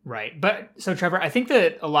 Right. But so Trevor, I think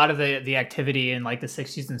that a lot of the activity in like the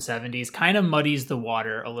 60s and 70s kind of muddies the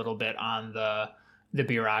water a little bit on the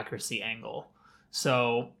bureaucracy angle.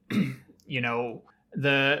 So, you know,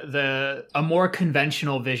 the a more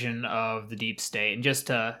conventional vision of the deep state, and just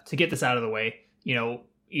to get this out of the way, you know,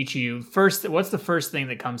 each of you first, what's the first thing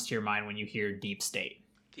that comes to your mind when you hear deep state?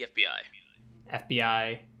 The FBI.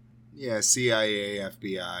 FBI. Yeah, CIA,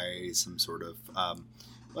 FBI, some sort of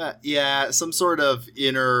some sort of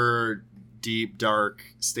inner deep dark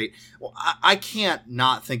state. Well, I can't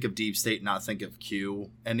not think of deep state, not think of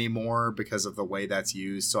Q anymore because of the way that's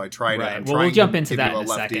used. So I try to. Right. Well, we'll jump into that in a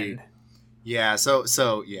second. Yeah. So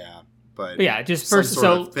yeah. But yeah, just first.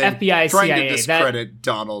 So FBI, trying CIA. To discredit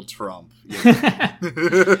Donald Trump.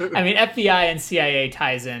 I mean, FBI and CIA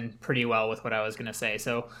ties in pretty well with what I was going to say.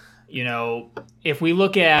 So, you know, if we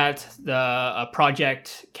look at the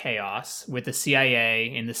Project Chaos with the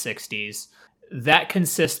CIA in the 60s, that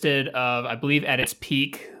consisted of, I believe at its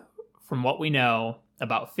peak, from what we know,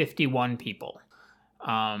 about 51 people.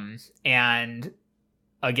 And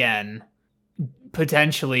again,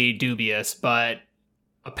 potentially dubious, but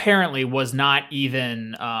apparently was not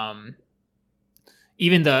even the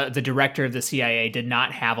director of the CIA did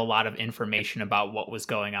not have a lot of information about what was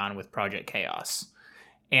going on with Project Chaos.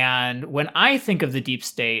 And when I think of the deep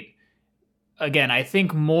state, again, I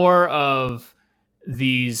think more of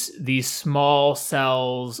these small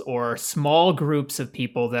cells or small groups of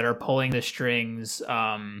people that are pulling the strings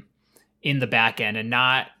in the back end, and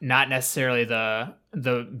not necessarily the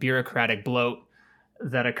bureaucratic bloat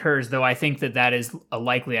that occurs, though I think that is a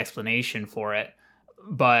likely explanation for it.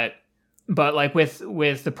 But like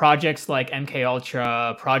with the projects like MK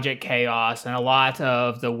Ultra, Project Chaos, and a lot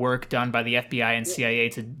of the work done by the FBI and CIA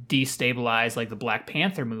to destabilize like the Black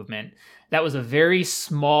Panther movement, that was a very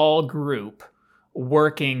small group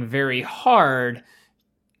working very hard,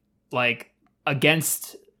 like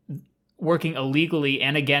working illegally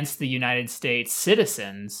and against the United States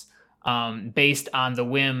citizens, based on the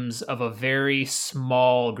whims of a very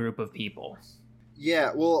small group of people.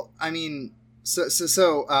 Yeah, well, I mean,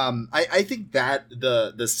 I think that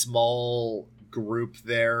the small group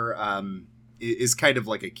there is kind of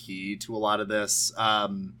like a key to a lot of this.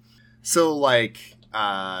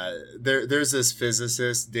 There's this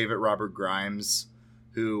physicist, David Robert Grimes,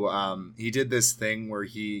 who he did this thing where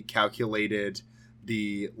he calculated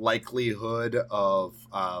the likelihood of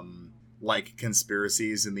like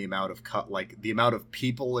conspiracies and the amount of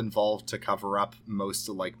people involved to cover up most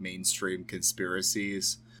of like mainstream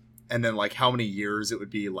conspiracies, and then like how many years it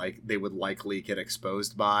would be like they would likely get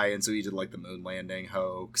exposed by. And so he did like the moon landing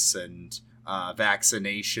hoax and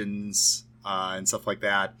vaccinations and stuff like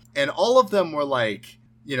that, and all of them were like,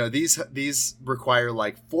 you know, these require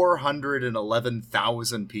like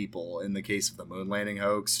 411,000 people in the case of the moon landing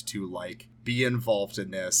hoax to like be involved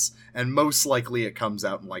in this, and most likely it comes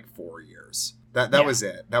out in like 4 years. That was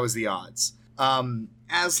it. That was the odds.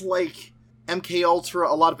 As like MK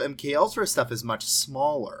Ultra, a lot of MK Ultra stuff is much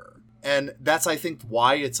smaller, and that's, I think,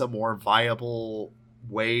 why it's a more viable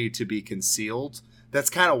way to be concealed. That's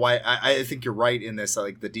kind of why I think you're right in this,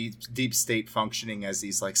 like the deep state functioning as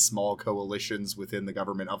these like small coalitions within the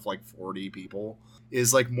government of like 40 people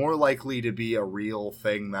is like more likely to be a real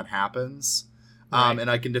thing that happens. Right. And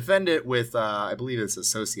I can defend it with, I believe it's a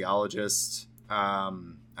sociologist. I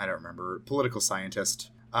don't remember, political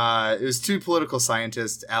scientist. It was two political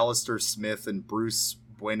scientists, Alistair Smith and Bruce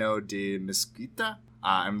Bueno de Mesquita.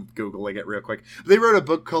 I'm Googling it real quick. They wrote a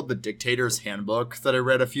book called The Dictator's Handbook that I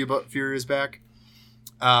read a few years back.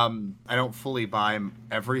 I don't fully buy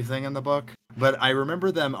everything in the book, but I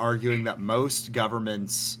remember them arguing that most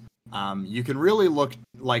governments, you can really look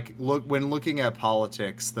when looking at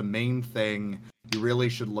politics, the main thing you really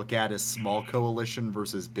should look at is small coalition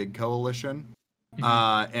versus big coalition.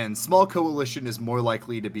 And small coalition is more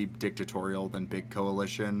likely to be dictatorial than big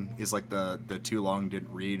coalition, is like the too long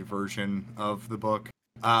didn't read version of the book.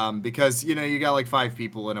 Because, you know, you got like 5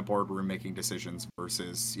 people in a boardroom making decisions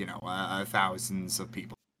versus, you know, thousands of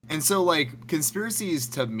people. And so like conspiracies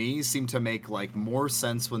to me seem to make like more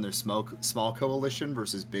sense when they're small coalition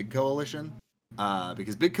versus big coalition.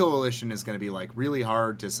 Because big coalition is going to be like really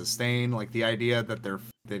hard to sustain. Like the idea that the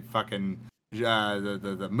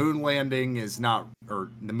moon landing is not,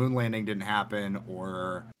 or the moon landing didn't happen,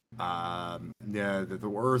 or the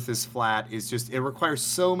Earth is flat, is just, it requires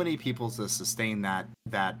so many people to sustain that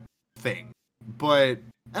thing. But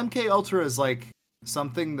MK Ultra is like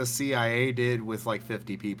something the CIA did with like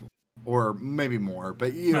 50 people, or maybe more,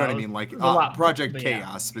 but you know what I mean, like Project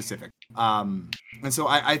Chaos specific. And so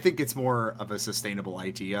I think it's more of a sustainable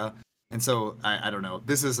idea. And so I don't know.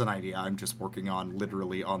 This is an idea I'm just working on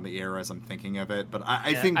literally on the air as I'm thinking of it. But I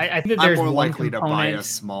Yeah, think I think that I'm there's more one likely to buy a component.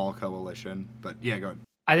 small coalition. But yeah, go ahead.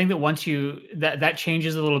 I think that once you that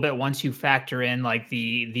changes a little bit once you factor in like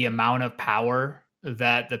the amount of power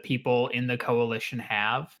that the people in the coalition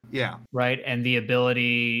have, Yeah. right, and the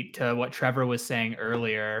ability to what Trevor was saying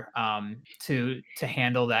earlier, to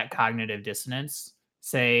handle that cognitive dissonance.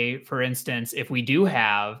 Say, for instance, if we do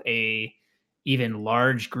have a even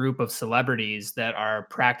large group of celebrities that are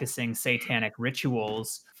practicing satanic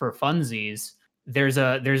rituals for funsies, there's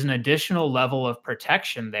an additional level of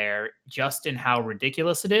protection there just in how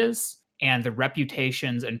ridiculous it is and the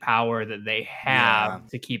reputations and power that they have Yeah.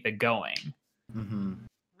 to keep it going. Mm-hmm.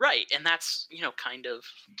 Right, and that's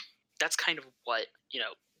that's kind of what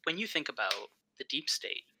when you think about the deep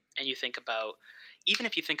state, and you think about, even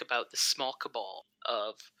if you think about the small cabal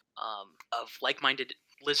of like-minded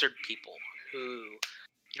lizard people who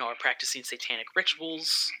are practicing satanic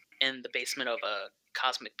rituals in the basement of a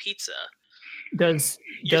cosmic pizza. Does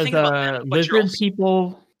You're does thinking about them, but you're lizard also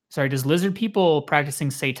people sorry, does lizard people practicing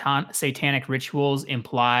satanic rituals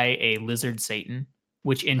imply a lizard Satan,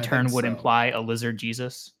 which in I think turn would so. imply a lizard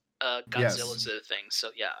Jesus? Godzilla's Yes. a thing,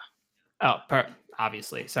 so yeah. Oh,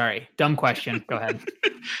 obviously. Sorry, dumb question. Go ahead.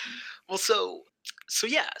 Well, so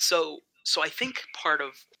yeah, so I think part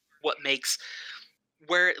of what makes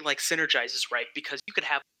where it like synergizes, right? Because you could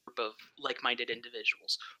have a group of like-minded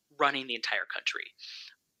individuals running the entire country,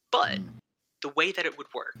 but Mm. the way that it would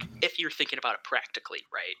work, if you're thinking about it practically,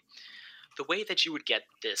 right? The way that you would get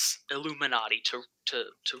this Illuminati to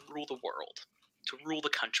rule the world, to rule the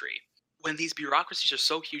country, when these bureaucracies are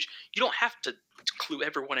so huge, you don't have to clue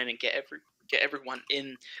everyone in and get everyone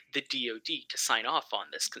in the DoD to sign off on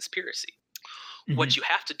this conspiracy. What Mhm. you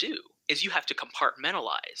have to do is you have to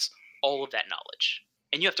compartmentalize all of that knowledge,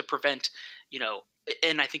 and you have to prevent,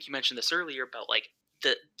 and I think you mentioned this earlier about like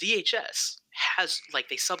the DHS has like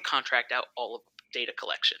they subcontract out all of data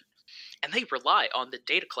collection, and they rely on the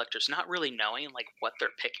data collectors not really knowing like what they're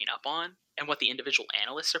picking up on and what the individual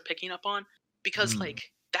analysts are picking up on, because Mm.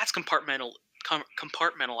 like that's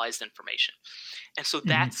compartmentalized information. And so Mhm.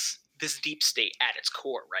 that's this deep state at its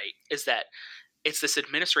core, right? Is that it's this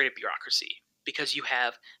administrative bureaucracy, because you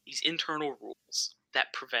have these internal rules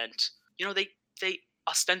that prevent, they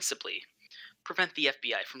ostensibly prevent the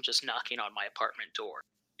FBI from just knocking on my apartment door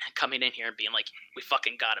and coming in here and being like, "We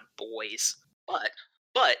fucking got him, boys."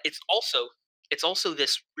 But it's also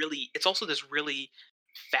this really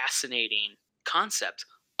fascinating concept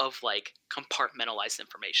of like compartmentalized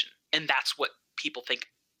information, and that's what people think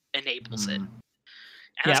enables it. Mm. And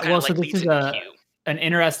that's Yeah, kind well, of so like this leads is into a Q. an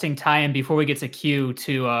interesting tie-in before we get to Q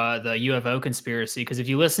to the UFO conspiracy. Because if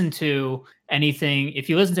you listen to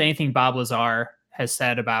anything Bob Lazar has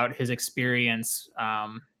said about his experience,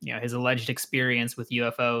 his alleged experience with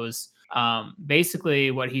UFOs,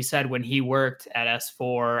 basically what he said when he worked at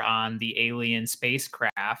S4 on the alien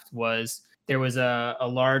spacecraft was there was a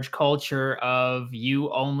large culture of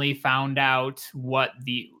you only found out what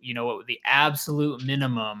the absolute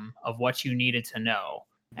minimum of what you needed to know.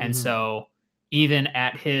 And Mm-hmm. so, even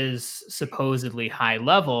at his supposedly high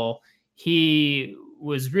level, he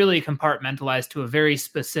was really compartmentalized to a very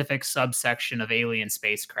specific subsection of alien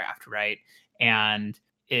spacecraft, right? And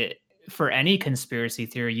it for any conspiracy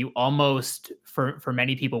theory, you almost for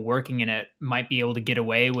many people working in it might be able to get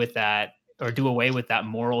away with that or do away with that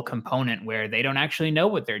moral component where they don't actually know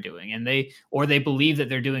what they're doing and they believe that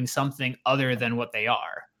they're doing something other than what they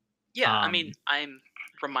are. Yeah, I mean, Um, I'm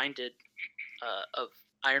reminded of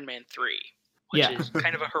Iron Man 3, which yeah. is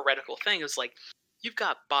kind of a heretical thing. Is like you've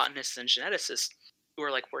got botanists and geneticists who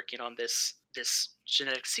are like working on this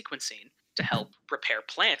genetic sequencing to help repair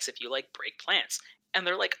plants if you like break plants. And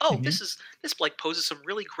they're like, oh, Mhm. this like poses some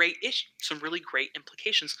really great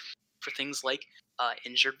implications for things like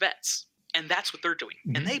injured vets. And that's what they're doing.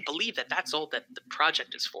 And Mhm. they believe that that's all that the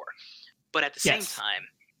project is for. But at the same Yes. time,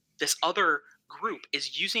 this other group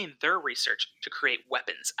is using their research to create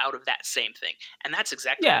weapons out of that same thing. And that's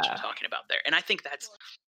exactly what you're Yeah. talking about there. And I think that's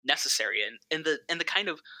necessary in the kind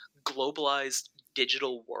of globalized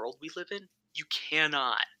digital world we live in. You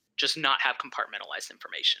cannot just not have compartmentalized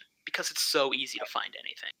information because it's so easy to find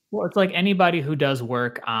anything. Well, it's like anybody who does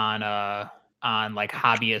work on like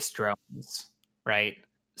hobbyist drones, right?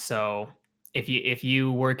 So if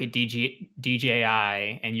you work at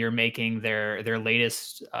DJI and you're making their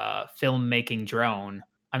latest filmmaking drone,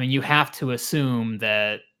 I mean, you have to assume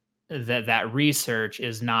that research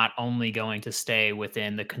is not only going to stay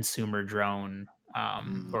within the consumer drone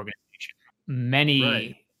Mm. organization.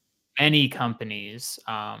 Right. Many companies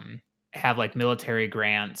have like military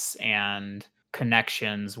grants and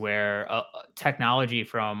connections where technology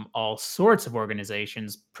from all sorts of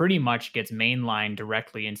organizations pretty much gets mainlined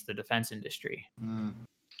directly into the defense industry.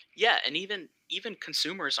 Yeah, and even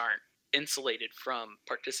consumers aren't insulated from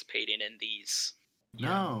participating in these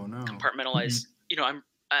No. compartmentalized. I'm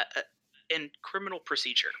in criminal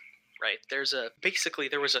procedure, right? There was a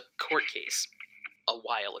court case a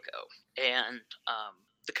while ago, and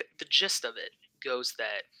the gist of it goes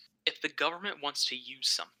that if the government wants to use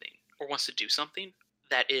something or wants to do something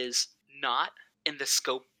that is not in the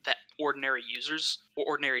scope that ordinary users or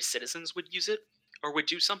ordinary citizens would use it or would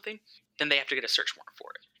do something, then they have to get a search warrant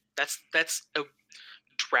for it. That's a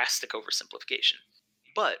drastic oversimplification.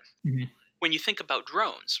 But Mhm. when you think about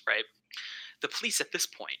drones, right? The police at this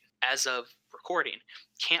point, as of recording,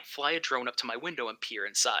 can't fly a drone up to my window and peer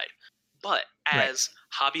inside. But Right. as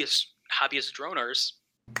hobbyist droners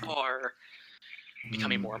are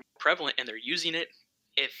becoming more prevalent and they're using it,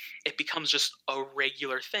 if it becomes just a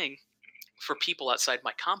regular thing for people outside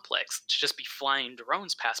my complex to just be flying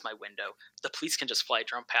drones past my window, the police can just fly a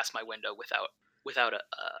drone past my window without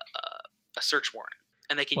a search warrant,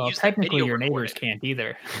 and they can Well, use that technically, video your recording. neighbors can't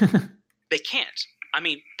either. They can't. I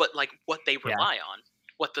mean, but like what they Yeah. rely on,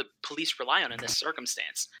 what the police rely on in this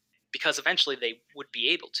circumstance, because eventually they would be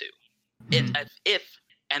able to. If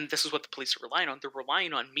and this is what the police are relying on, they're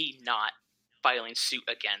relying on me not filing suit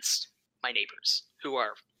against my neighbors who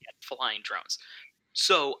are flying drones.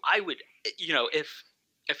 So I would, if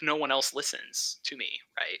no one else listens to me,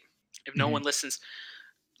 right? If no one listen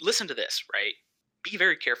to this, right? Be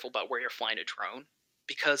very careful about where you're flying a drone,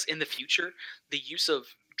 because in the future, the use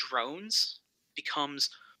of drones becomes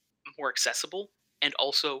more accessible and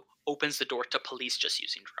also opens the door to police just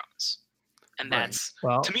using drones. And Right.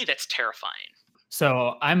 to me, that's terrifying.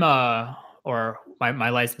 So my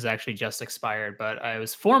license actually just expired, but I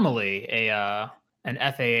was formerly an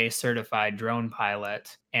FAA certified drone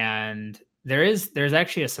pilot, and there's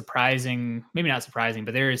actually a surprising, maybe not surprising,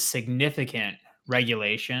 but there is significant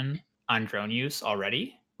regulation on drone use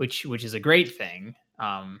already, which is a great thing.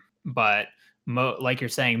 But like you're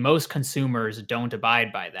saying, most consumers don't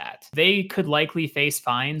abide by that. They could likely face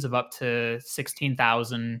fines of up to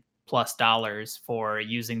 $16,000+ for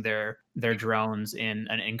using their drones in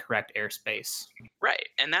an incorrect airspace. Right,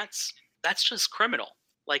 and that's just criminal.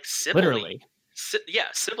 Like Literally.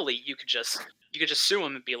 civilly, you could just sue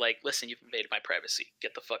them and be like, "Listen, you've invaded my privacy.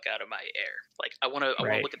 Get the fuck out of my air. Like, I want to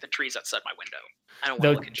Right. look at the trees outside my window. I don't want to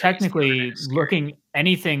Though look at trees. technically, The internet is scary." looking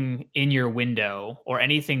anything in your window or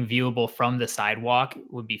anything viewable from the sidewalk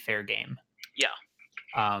would be fair game. Yeah.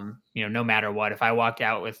 No matter what, if I walked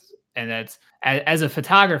out with, and that's as a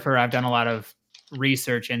photographer, I've done a lot of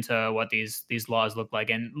research into what these laws look like,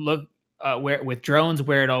 and look where with drones,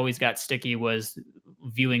 where it always got sticky was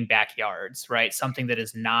viewing backyards, right? Something that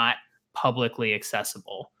is not publicly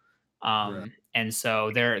accessible. Right. And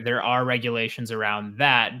so there are regulations around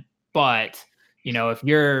that, but if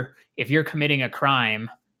you're committing a crime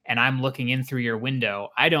and I'm looking in through your window,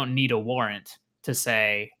 I don't need a warrant to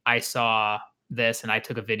say I saw this and I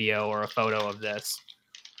took a video or a photo of this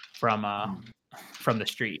from the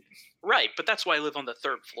street. Right, but that's why I live on the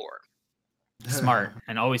 3rd floor. Smart.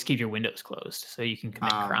 And always keep your windows closed so you can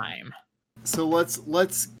commit crime. So let's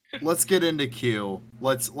get into Q.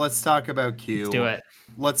 Let's talk about Q. Let's do it.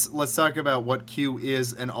 Let's talk about what Q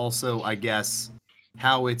is, and also, I guess,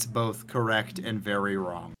 how it's both correct and very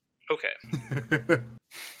wrong. Okay.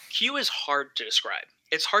 Q is hard to describe.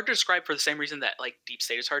 It's hard to describe for the same reason that like deep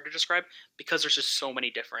state is hard to describe, because there's just so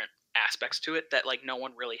many different aspects to it that like no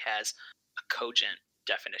one really has a cogent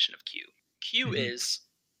definition of Q. Q is,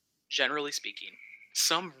 generally speaking,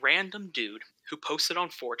 some random dude who posted on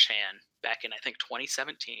 4chan back in I think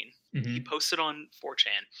 2017. He posted on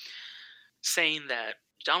 4chan saying that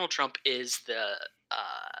Donald Trump is the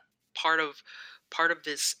part of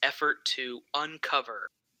this effort to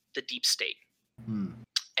uncover the deep state.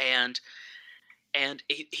 And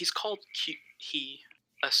he's called Q,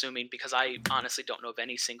 assuming, because I honestly don't know of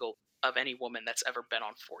any woman that's ever been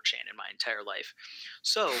on 4chan in my entire life.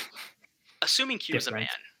 So, assuming Q is a man,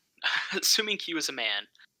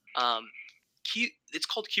 it's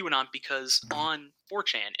called QAnon because on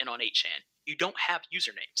 4chan and on 8chan, you don't have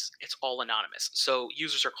usernames. It's all anonymous. So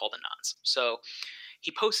users are called anons. So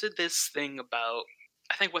he posted this thing about,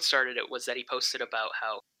 I think what started it was that he posted about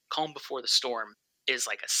how calm before the storm is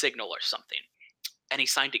like a signal or something. And he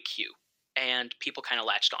signed it Q. And people kind of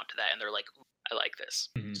latched onto that and they're like, I like this.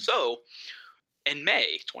 So in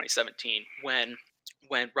May 2017, when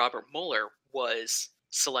Robert Mueller was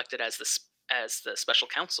selected as the special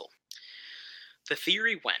counsel, the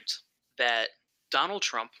theory went that Donald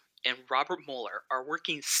Trump and Robert Mueller are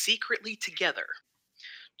working secretly together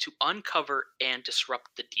to uncover and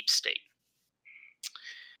disrupt the deep state.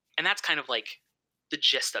 And that's kind of like the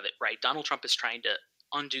gist of it, right? Donald Trump is trying to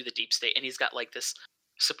undo the deep state, and he's got like this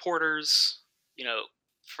supporters,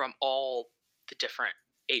 from all the different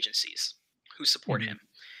agencies who support him.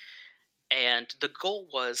 And the goal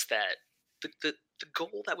was that the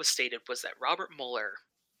goal that was stated was that Robert Mueller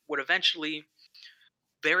would eventually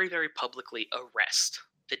very, very publicly arrest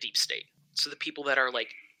the deep state. So the people that are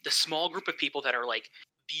like the small group of people that are like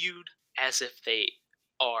viewed as if they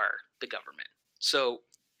are the government. So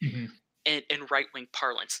in right-wing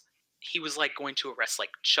parlance, he was like going to arrest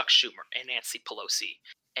like Chuck Schumer and Nancy Pelosi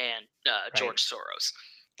and George Soros.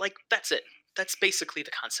 Like, that's it. That's basically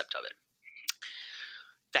the concept of it.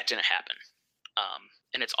 That didn't happen.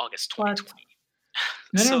 And it's August 2020.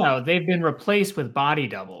 No. They've been replaced with body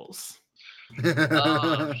doubles.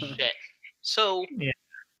 Oh, shit. So, yeah.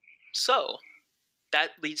 So,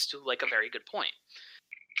 that leads to like a very good point.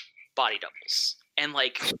 Body doubles. And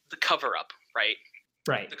like the cover-up, right?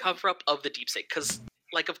 Right. The cover-up of the deep state. Because,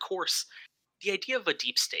 like, of course, the idea of a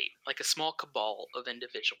deep state, like a small cabal of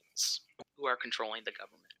individuals who are controlling the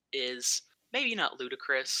government, is maybe not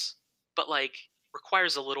ludicrous, but like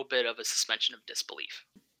requires a little bit of a suspension of disbelief.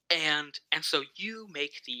 And so you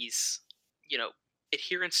make these,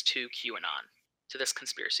 adherents to QAnon, to this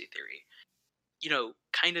conspiracy theory,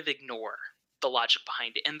 kind of ignore the logic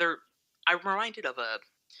behind it. And I'm reminded of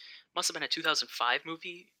must have been a 2005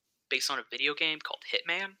 movie based on a video game called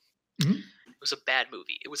Hitman. Mm-hmm. It was a bad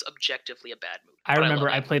movie. It was objectively a bad movie. I remember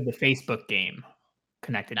I played the Facebook game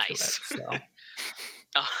connected to it. So.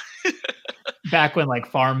 Back when like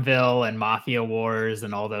Farmville and Mafia Wars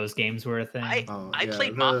and all those games were a thing. I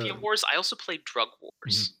played Mafia Wars. I also played Drug Wars.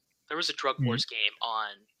 Mm-hmm. There was a Drug Wars game on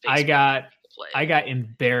Facebook. I got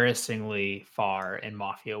embarrassingly far in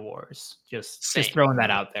Mafia Wars. Just throwing that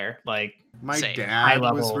out there. Like, my dad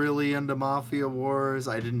was really into Mafia Wars.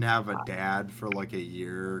 I didn't have a dad for like a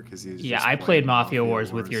year because he was I played Mafia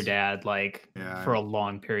Wars with your dad for a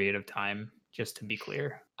long period of time. Just to be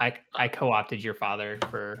clear, I co-opted your father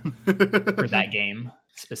for that game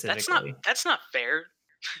specifically. That's not fair.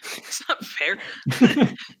 It's not fair.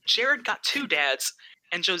 Jared got 2 dads,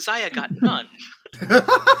 and Josiah got none.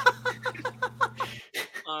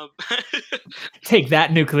 Take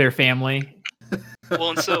that, nuclear family. Well,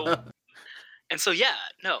 and so yeah,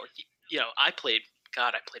 no, I played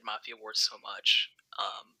Mafia Wars so much.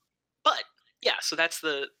 But yeah, so that's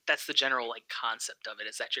the general like concept of it,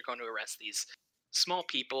 is that you're going to arrest these small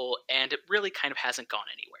people, and it really kind of hasn't gone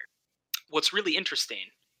anywhere. What's really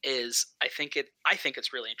interesting is I think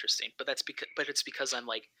it's really interesting, but it's because I'm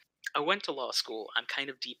like, I went to law school. I'm kind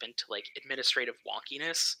of deep into like administrative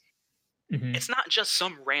wonkiness. Mm-hmm. It's not just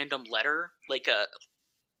some random letter like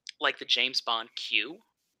the James Bond Q.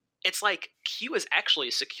 It's like Q is actually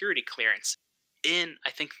a security clearance in,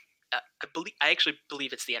 I think, I actually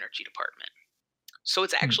believe it's the Energy Department. So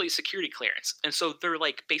it's actually a security clearance. And so they're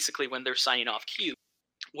like, basically when they're signing off Q,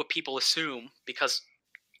 what people assume, because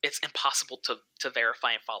it's impossible to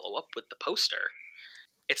verify and follow up with the poster,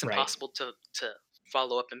 it's impossible to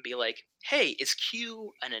follow up and be like, hey, is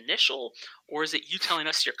Q an initial, or is it you telling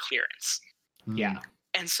us your clearance? Yeah.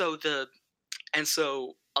 And so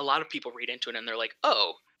a lot of people read into it and they're like,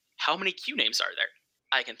 oh, how many Q names are there?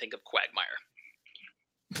 I can think of Quagmire.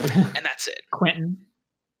 And that's it.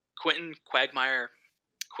 Quentin, Quagmire,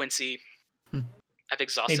 Quincy. I've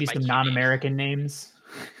exhausted maybe my some Q non-American names.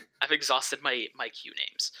 I've exhausted my Q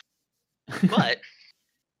names. But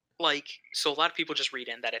like, so a lot of people just read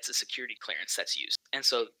in that it's a security clearance that's used. And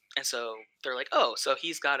so they're like, oh, so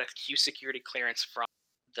he's got a Q security clearance from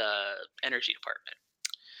the Energy Department.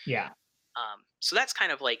 Yeah. So that's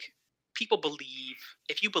kind of like, people believe,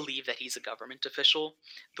 if you believe that he's a government official,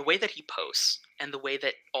 the way that he posts and the way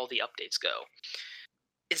that all the updates go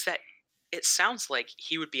is that it sounds like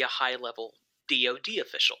he would be a high-level DOD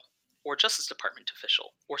official or Justice Department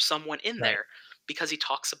official or someone in there, because he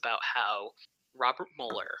talks about how Robert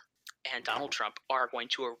Mueller and Donald Trump are going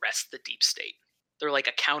to arrest the deep state. They're like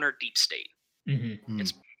a counter deep state. Mm-hmm.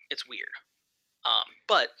 It's weird.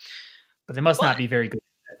 But they must not be very good.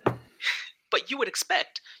 But you would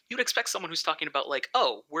expect someone who's talking about like,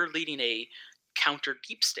 oh, we're leading a counter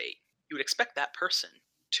deep state. You would expect that person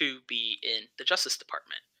to be in the Justice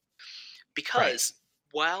Department, because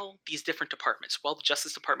while these different departments, while the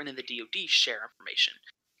Justice Department and the DOD share information,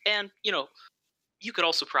 and you could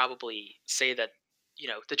also probably say that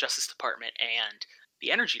the Justice Department and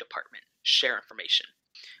the Energy Department share information.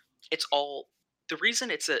 It's all the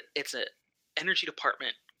reason it's a Energy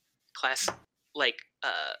Department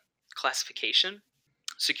classification.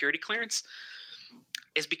 security clearance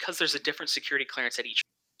is because there's a different security clearance at each.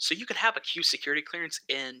 So you could have a Q security clearance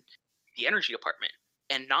in the energy department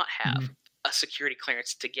and not have a security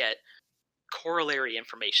clearance to get corollary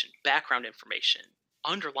information, background information,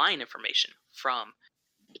 underlying information from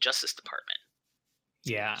the Justice Department.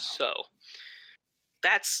 Yeah. So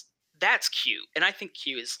that's Q, and I think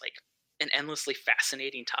Q is like an endlessly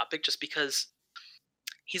fascinating topic, just because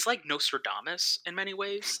he's like Nostradamus in many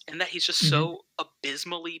ways, and that he's just so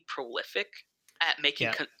abysmally prolific at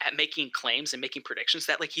making claims and making predictions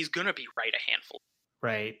that like he's gonna be right a handful.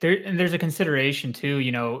 Right. There's a consideration too,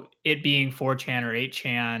 it being 4chan or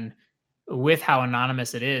 8chan, with how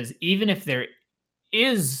anonymous it is, even if there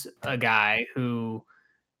is a guy who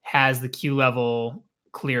has the Q level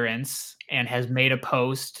clearance and has made a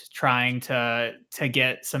post trying to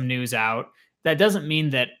get some news out, that doesn't mean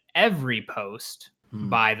that every post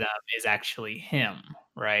by them is actually him,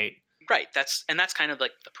 right? Right. That's kind of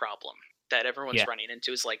like the problem that everyone's running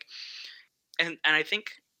into, is like, and I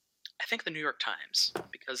think the New York Times,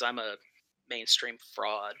 because I'm a mainstream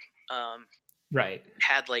fraud, right,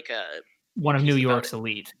 had like one of New York's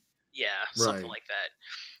elite. Yeah, something like that.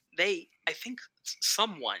 I think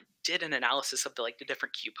someone did an analysis of the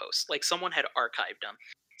different Q posts. Like someone had archived them,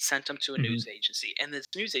 sent them to a news agency, and this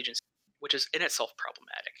news agency, which is in itself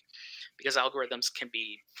problematic because algorithms can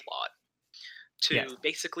be flawed, to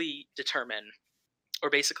basically determine, or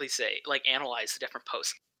basically say, like, analyze the different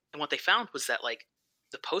posts. And what they found was that like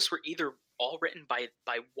the posts were either all written by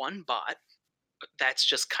one bot that's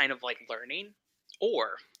just kind of like learning,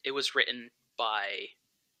 or it was written by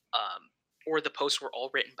or the posts were all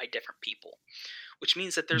written by different people, which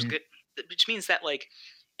means that which means that like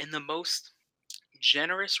in the most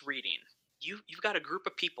generous reading, you've got a group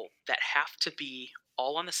of people that have to be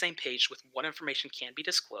all on the same page with what information can be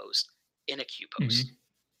disclosed in a Q post.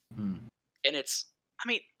 And it's, I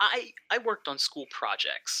mean, I worked on school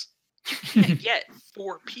projects. You can't get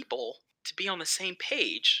 4 people to be on the same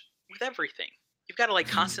page with everything. You've got to like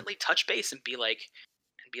constantly touch base and be like,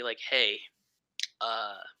 hey,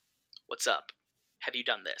 what's up? Have you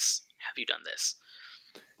done this? Have you done this?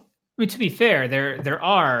 I mean, to be fair, there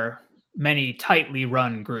are many tightly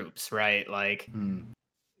run groups, right? Like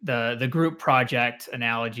the group project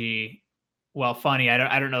analogy, well, funny,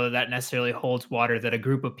 I don't know that necessarily holds water, that a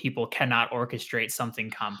group of people cannot orchestrate something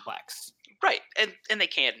complex. Right, and they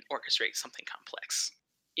can orchestrate something complex.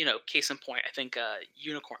 Case in point, I think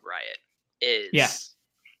Unicorn Riot is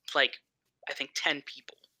like, I think 10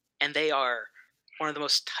 people, and they are one of the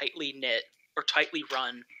most tightly knit or tightly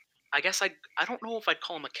run. I guess I don't know if I'd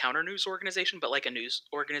call them a counter news organization, but like a news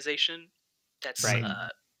organization that's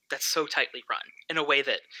that's so tightly run in a way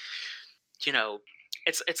that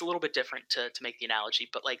it's a little bit different to make the analogy,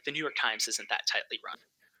 but like the New York Times isn't that tightly run,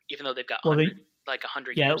 even though they've got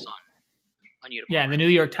 100 years on Unicorn. Yeah, and the New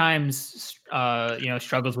York Times,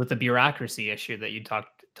 struggles with the bureaucracy issue that you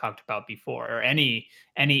talked about before, or any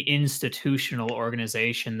institutional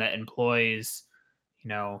organization that employs,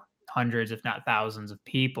 hundreds, if not thousands of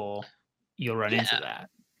people, you'll run into that.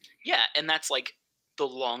 Yeah, and that's like, the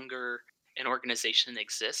longer an organization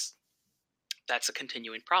exists, that's a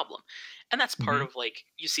continuing problem. And that's part of like,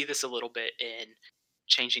 you see this a little bit in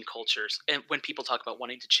changing cultures, and when people talk about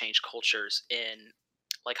wanting to change cultures in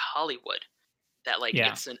like Hollywood, that like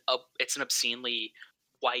it's an obscenely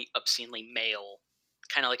white, obscenely male,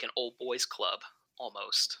 kind of like an old boys club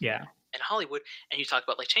almost. Yeah. In Hollywood, and you talk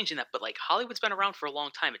about like changing that, but like Hollywood's been around for a long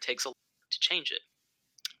time. It takes a lot to change it.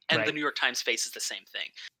 And the New York Times faces the same thing.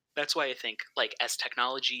 That's why I think like as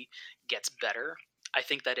technology gets better, I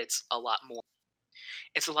think that it's a lot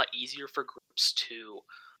easier for groups to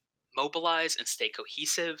mobilize and stay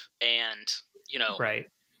cohesive and,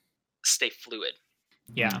 stay fluid.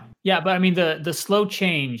 Yeah. Yeah, but I mean the slow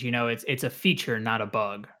change, it's a feature, not a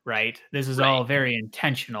bug, right? This is all very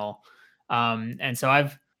intentional. And so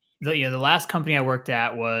the last company I worked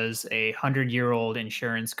at was a 100-year-old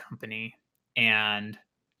insurance company, and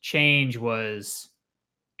change was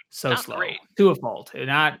so not slow great. To a fault.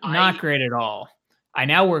 Not great at all. I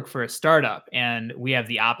now work for a startup, and we have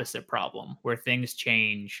the opposite problem where things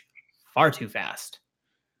change far too fast.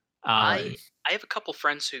 I have a couple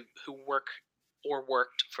friends who work or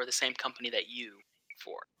worked for the same company that you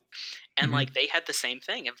for, and like they had the same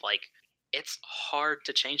thing of like, it's hard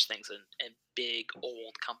to change things in big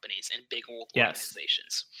old companies and big old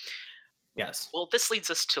organizations. Yes. Well, this leads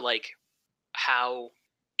us to like how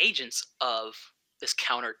agents of this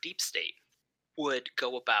counter deep state would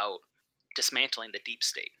go about dismantling the deep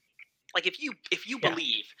state. Like if you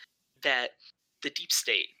believe that the deep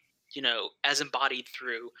state, as embodied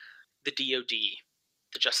through the DoD,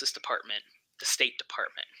 the Justice Department, the State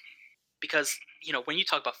Department. Because, when you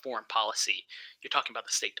talk about foreign policy, you're talking about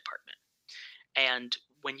the State Department. And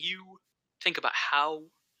when you think about how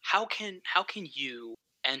can you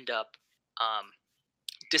end up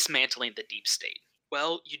dismantling the deep state?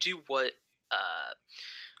 Well, you do what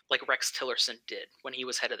like Rex Tillerson did when he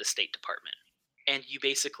was head of the State Department, and you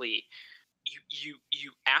basically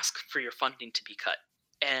you ask for your funding to be cut,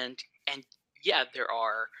 and yeah, there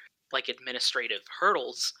are like administrative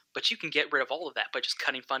hurdles, but you can get rid of all of that by just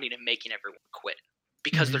cutting funding and making everyone quit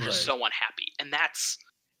because they're just so unhappy. And that's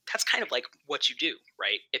kind of like what you do,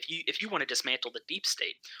 right? If you want to dismantle the deep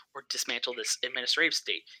state or dismantle this administrative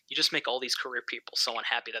state, you just make all these career people so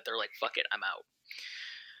unhappy that they're like, fuck it, I'm out.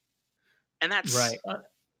 And that's right.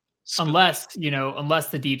 spooky. Unless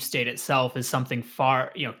the deep state itself is something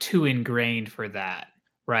far, too ingrained for that,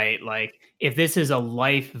 right? Like if this is a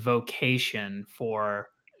life vocation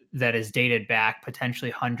that is dated back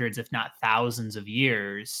potentially hundreds, if not thousands of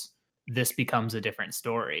years, this becomes a different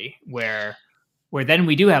story where then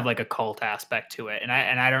we do have like a cult aspect to it. And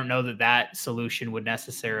I don't know that solution would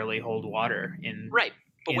necessarily hold water in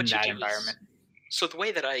But what that you do environment. So the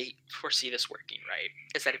way that I foresee this working, right,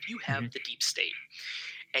 is that if you have the deep state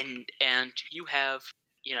and you have,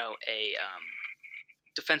 a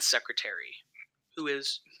defense secretary who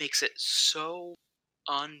makes it so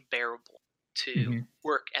unbearable to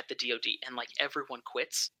work at the DoD and like everyone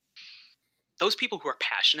quits, those people who are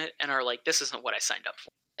passionate and are like, this isn't what I signed up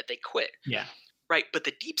for, that they quit. Yeah. Right. But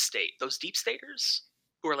the deep state, those deep staters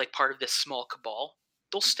who are like part of this small cabal,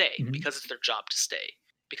 they'll stay because it's their job to stay,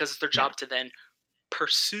 because it's their job to then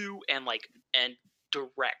pursue and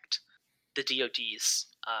direct the DoD's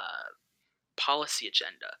policy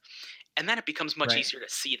agenda, and then it becomes much easier to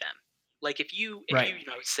see them. Like if you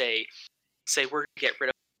say we're gonna get rid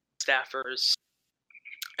of staffers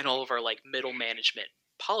and all of our like middle management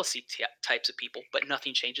policy types of people, but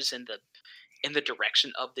nothing changes in the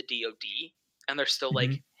direction of the DoD, and they're still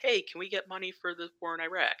like, hey, can we get money for the war in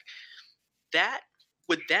Iraq? That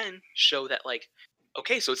would then show that like,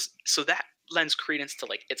 okay, so that lends credence to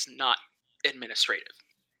like it's not administrative,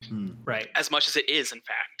 right? As much as it is, in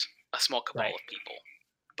fact, a small cabal of people.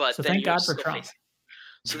 But so then thank God for Trump.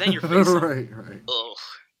 So then you're facing, right. Ugh.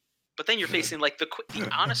 But then you're facing like the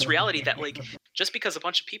honest reality that like just because a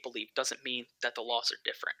bunch of people leave doesn't mean that the laws are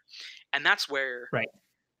different, and that's where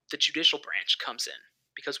the judicial branch comes in,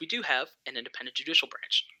 because we do have an independent judicial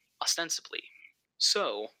branch, ostensibly.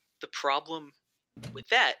 So the problem with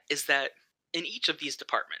that is that in each of these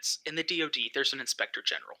departments, in the DoD, there's an inspector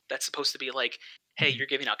general that's supposed to be like, hey, you're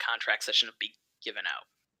giving out contracts that shouldn't be given out.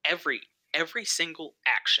 Every single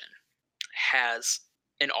action has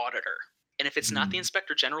an auditor, and if it's not the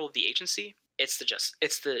inspector general of the agency, it's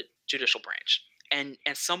the judicial branch, and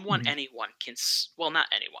anyone can, well, not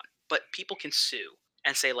anyone, but people can sue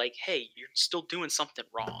and say like, hey, you're still doing something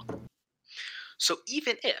wrong. So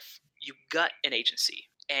even if you gut an agency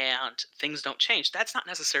and things don't change, that's not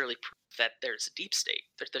necessarily proof that there's a deep state,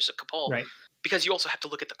 there's a cabal, because you also have to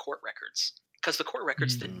look at the court records, because the court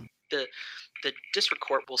records, the district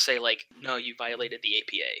court will say like, no, you violated the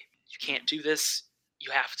APA, you can't do this,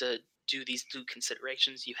 you have to do these due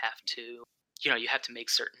considerations, you have to make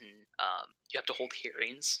certain, you have to hold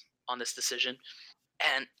hearings on this decision,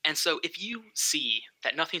 and so if you see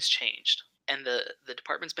that nothing's changed and the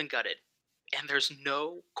department's been gutted and there's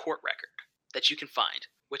no court record that you can find,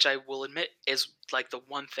 which I will admit is like the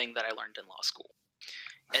one thing that I learned in law school,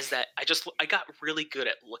 is that I got really good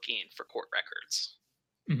at looking for court records.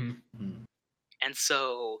 And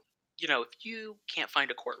so, if you can't find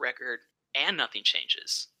a court record and nothing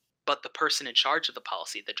changes, but the person in charge of the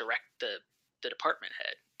policy, the department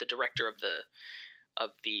head, the director of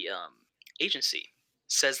the agency,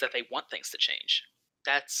 says that they want things to change,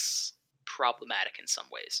 that's problematic in some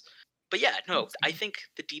ways. But yeah, no, I think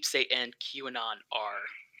the deep state and QAnon are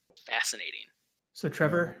fascinating. So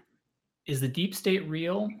Trevor, is the deep state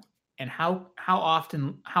real? And how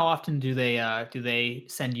often do they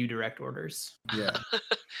send you direct orders? Yeah.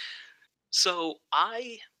 So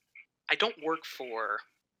I don't work for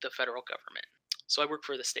the federal government. So I work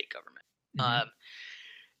for the state government.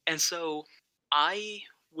 And so I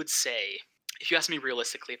would say, if you ask me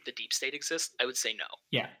realistically if the deep state exists, I would say no.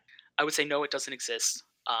 Yeah. I would say no, it doesn't exist.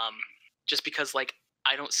 Just because like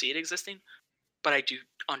I don't see it existing, but I do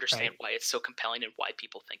understand why it's so compelling and why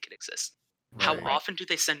people think it exists. How often do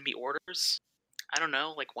they send me orders? I don't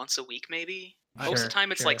know, like once a week maybe. Most of the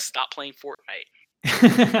time it's like, stop playing Fortnite.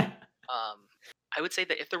 I would say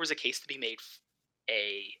that if there was a case to be made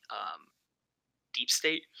a deep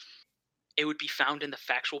state, it would be found in the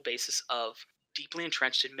factual basis of deeply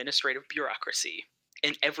entrenched administrative bureaucracy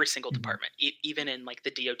in every single Mhm. department, even in like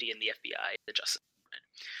the DoD and the FBI, the Justice Department.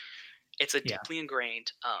 It's a Yeah. deeply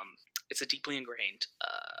ingrained. It's a deeply ingrained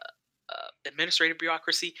administrative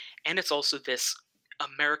bureaucracy, and it's also this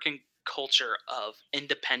American culture of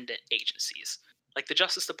independent agencies. Like the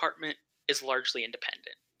Justice Department is largely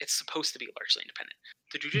independent. It's supposed to be largely independent.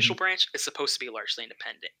 The judicial branch is supposed to be largely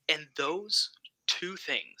independent. And those two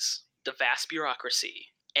things, the vast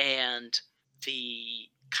bureaucracy and the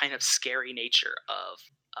kind of scary nature of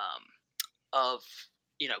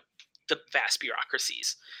the vast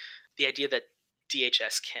bureaucracies, the idea that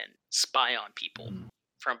DHS can spy on people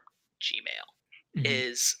from Gmail Mhm.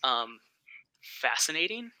 is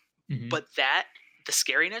fascinating. Mhm. But that the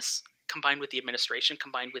scariness combined with the administration,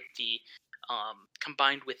 combined with the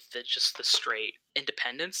just the straight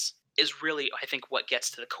independence is really, I think, what gets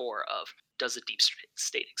to the core of, does a deep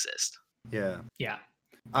state exist? Yeah. Yeah.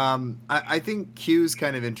 I think Q's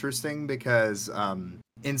kind of interesting because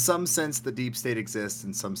in some sense the deep state exists,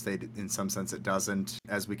 in some sense it doesn't,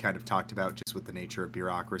 as we kind of talked about just with the nature of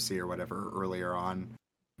bureaucracy or whatever earlier on.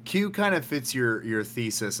 Q kind of fits your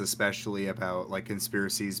thesis, especially about like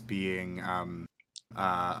conspiracies being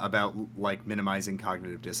about like minimizing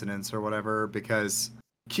cognitive dissonance or whatever, because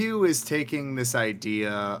Q is taking this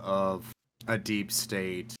idea of a deep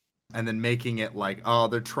state and then making it like, oh,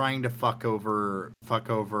 they're trying to fuck over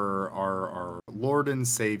our Lord and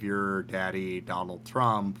Savior Daddy Donald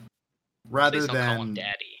Trump, rather Please don't call him than,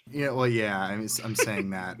 daddy. you know, well, yeah, I'm saying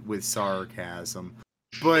that with sarcasm,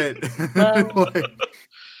 but Well,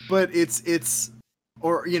 but it's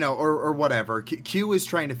or you know or whatever. Q is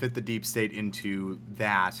trying to fit the deep state into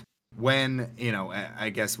that, when, you know, I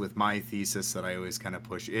guess with my thesis that I always kind of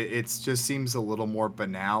push, it just seems a little more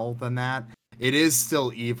banal than that. It is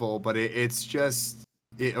still evil, but it's just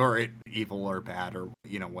evil or bad or,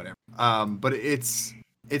 you know, whatever. But it's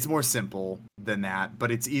more simple than that,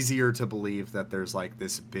 but it's easier to believe that there's like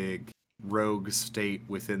this big rogue state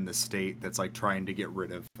within the state that's like trying to get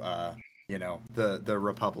rid of you know, the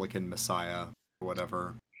Republican Messiah or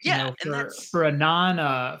whatever. you Yeah, know, and that's for a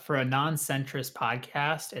non-centrist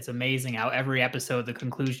podcast, it's amazing how every episode the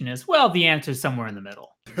conclusion is, well, the answer's somewhere in the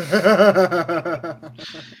middle.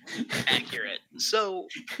 accurate. So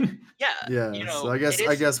yeah, Yeah, so I it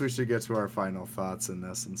is. guess we should get to our final thoughts in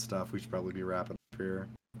this and stuff. We should probably be wrapping up here.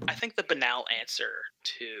 I think the banal answer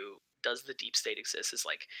to, does the deep state exist, is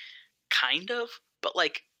like, kind of, but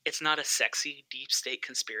like, it's not a sexy deep state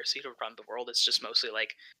conspiracy to run the world. It's just mostly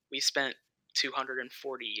like, we spent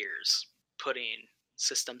 240 years putting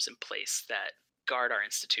systems in place that guard our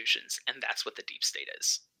institutions, and that's what the deep state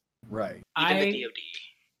is. Right. Even the DoD.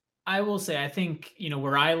 I will say, I think, you know,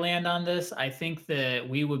 where I land on this, I think that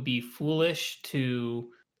we would be foolish to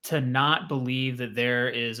not believe that there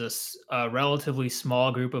is a relatively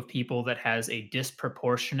small group of people that has a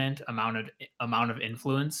disproportionate amount of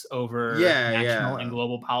influence over Yeah, national and yeah.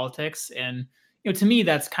 global politics. And, you know, to me,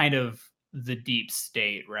 that's kind of the deep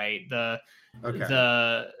state, right? Okay.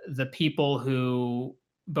 The people who,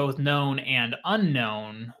 both known and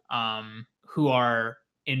unknown, who are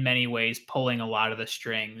in many ways pulling a lot of the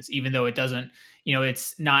strings, even though it doesn't, you know,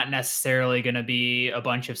 it's not necessarily going to be a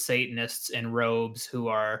bunch of Satanists in robes who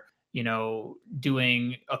are, you know,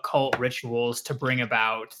 doing occult rituals to bring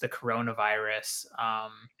about the coronavirus.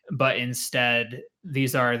 But instead,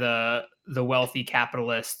 these are the wealthy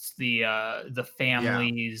capitalists, the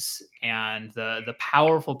families, and the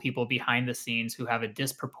powerful people behind the scenes who have a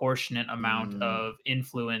disproportionate amount of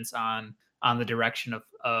influence on the direction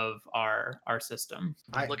of our system.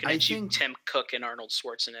 Looking I at you, think Tim Cook and Arnold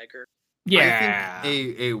Schwarzenegger. I think Yeah.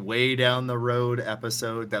 a way down the road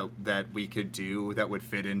episode that we could do that would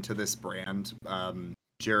fit into this brand,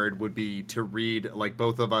 Jared, would be to read, like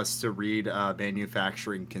both of us to read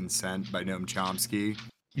Manufacturing Consent by Noam Chomsky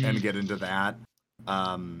and get into that.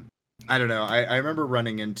 I don't know. I remember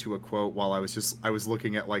running into a quote while I was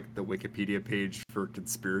looking at like the Wikipedia page for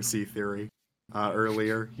conspiracy theory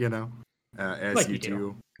earlier, you know, as Like you you do.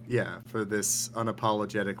 do. Yeah, for this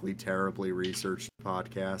unapologetically terribly researched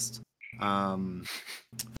podcast.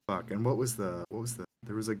 Fuck, and what was the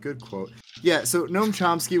there was a good quote. Yeah, so Noam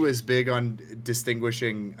Chomsky was big on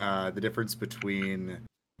distinguishing the difference between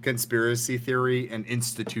conspiracy theory and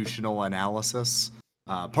institutional analysis.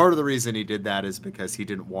 Part of the reason he did that is because he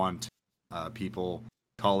didn't want people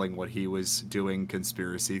calling what he was doing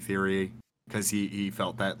conspiracy theory, because he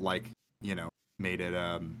felt that, like, you know, made it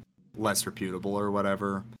less reputable or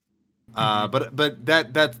whatever. But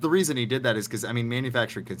that's the reason he did that, is because, I mean,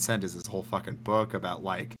 Manufacturing Consent is this whole fucking book about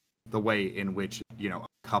like the way in which, you know,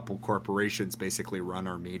 a couple corporations basically run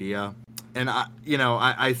our media. And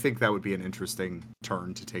I think that would be an interesting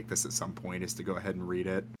turn to take this at some point, is to go ahead and read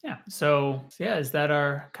it. Yeah. So yeah, is that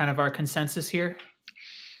our consensus here?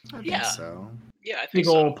 I think so. Yeah, I think Big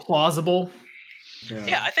old plausible.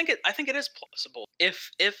 Yeah, I think it is plausible.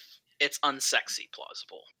 If it's unsexy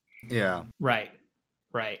plausible. Yeah. Right.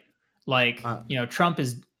 Like, Trump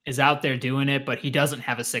is out there doing it, but he doesn't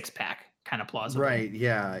have a six-pack. Kind of plausible. Right.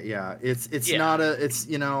 Yeah. It's not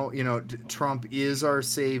Trump is our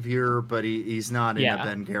savior, but he's not in a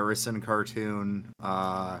Ben Garrison cartoon.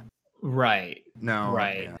 Right. No.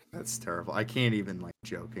 Right. Yeah, that's terrible. I can't even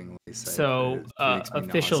jokingly say. So,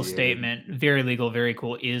 official statement: very legal, very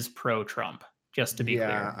cool is pro-Trump. Just to be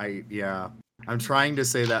clear. I'm trying to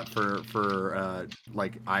say that for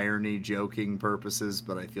irony, joking purposes,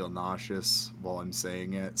 but I feel nauseous while I'm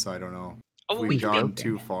saying it, so I don't know. We've gone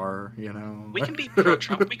too far, We can be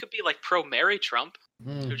pro-Trump. We could be pro-Mary Trump,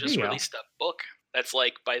 who just released a book. That's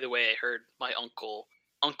by the way, I heard my Uncle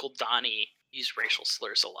Donnie use racial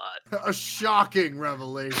slurs a lot. A shocking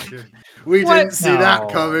revelation. We didn't see that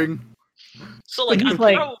coming. So he's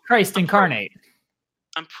Christ incarnate.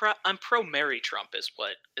 I'm pro Mary Trump is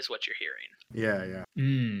what you're hearing. Yeah.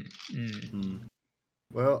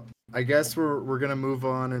 Well, I guess we're gonna move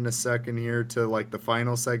on in a second here to the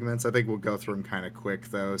final segments. I think we'll go through them kind of quick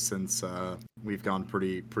though, since we've gone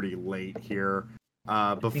pretty late here.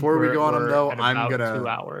 Before we go on them though, I'm gonna 2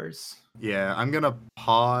 hours. Yeah, I'm gonna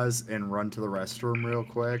pause and run to the restroom real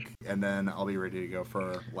quick, and then I'll be ready to go for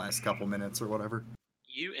our last couple minutes or whatever.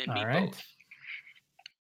 You and me both.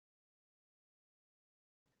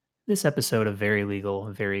 This episode of Very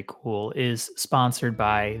Legal, Very Cool is sponsored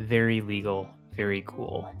by Very Legal, Very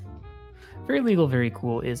Cool. Very Legal, Very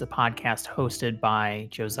Cool is a podcast hosted by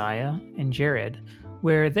Josiah and Jared,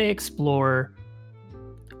 where they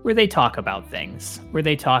talk about things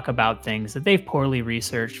that they've poorly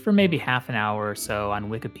researched for maybe half an hour or so on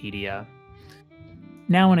Wikipedia.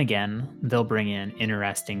 Now and again, they'll bring in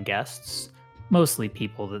interesting guests, mostly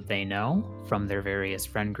people that they know from their various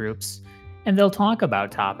friend groups, and they'll talk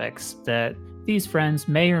about topics that these friends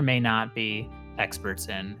may or may not be experts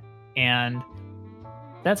in. And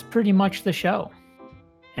that's pretty much the show.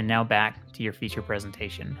 And now back to your feature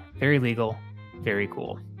presentation. Very legal, very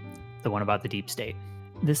cool. The one about the deep state.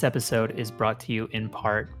 This episode is brought to you in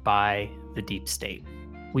part by the deep state.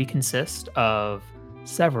 We consist of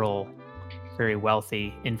several very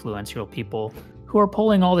wealthy, influential people who are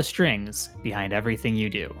pulling all the strings behind everything you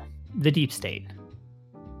do. The deep state.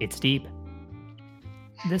 It's deep.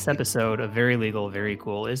 This episode of Very Legal, Very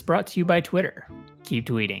Cool is brought to you by Twitter. Keep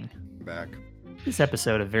tweeting. Back. This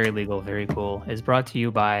episode of Very Legal, Very Cool is brought to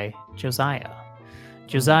you by Josiah.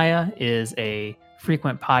 Josiah is a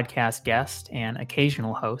frequent podcast guest and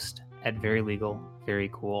occasional host at Very Legal,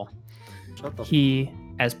 Very Cool. He,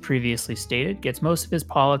 as previously stated, gets most of his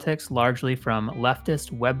politics largely from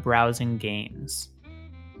leftist web browsing games.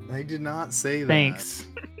 I did not say that. Thanks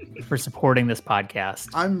for supporting this podcast.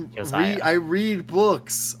 I read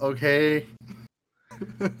books, okay?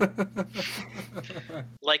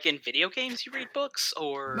 Like in video games, you read books,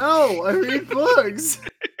 or no? I read books.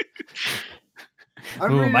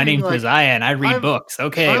 My name's Josiah, and I read books.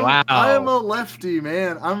 Okay, wow. I am a lefty,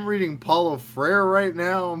 man. I'm reading Paulo Freire right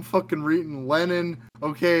now. I'm fucking reading Lenin.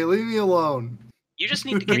 Okay, leave me alone. You just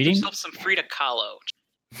need to get yourself some Frida Kahlo.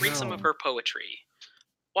 Read some of her poetry.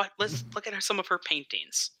 Let's look at some of her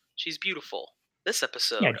paintings. She's beautiful. This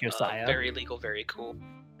episode of Very Legal, Very Cool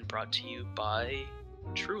brought to you by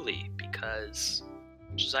Truly, because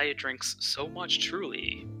Josiah drinks so much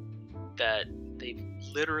Truly that they've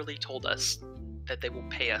literally told us that they will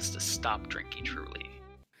pay us to stop drinking Truly.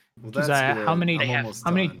 Well, Josiah, how many? They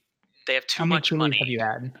have too much money. Have you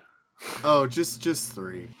had? Oh, just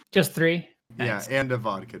 3. Just 3? Nice. Yeah, and a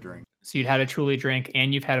vodka drink. So you'd had a Truly drink,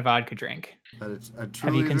 and you've had a vodka drink.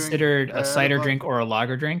 Have you considered a cider drink or a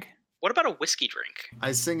lager drink? What about a whiskey drink?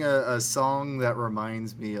 I sing a song that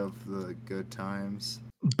reminds me of the good times.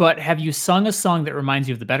 But have you sung a song that reminds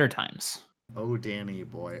you of the better times? Oh, Danny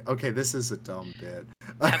boy. Okay, this is a dumb bit.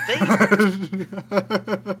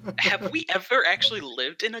 Have we ever actually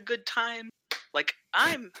lived in a good time?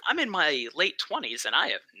 I'm in my late 20s, and I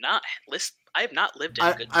have not lived in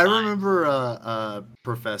a good time. I remember a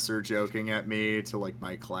professor joking at me to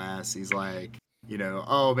my class. He's like,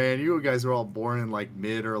 oh man, you guys are all born in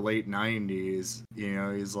mid or late 90s.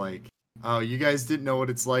 He's like, oh, you guys didn't know what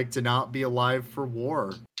it's like to not be alive for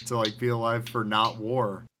war, to be alive for not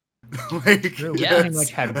war. Pretty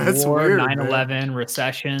much had war, weird, 9/11,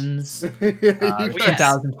 recessions,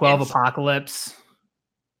 2012 apocalypse,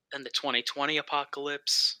 and the 2020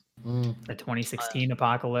 apocalypse, the 2016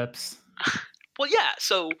 apocalypse. Well, yeah.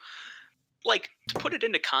 So like, to put it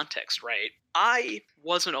into context, right? I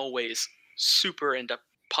wasn't always super into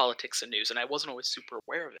politics and news, and I wasn't always super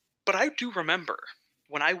aware of it. But I do remember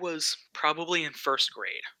when I was probably in first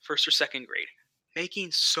or second grade,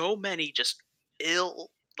 making so many just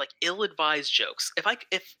ill-advised jokes.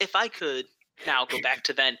 If I could now go back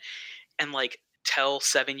to then and like tell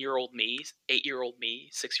 7-year-old me, 8-year-old me,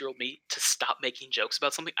 6-year-old me to stop making jokes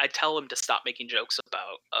about something, I'd tell him to stop making jokes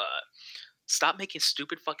about stop making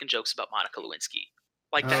stupid fucking jokes about Monica Lewinsky.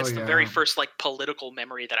 Like, that's the very first like political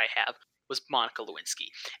memory that I have was Monica Lewinsky.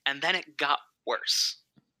 And then it got worse.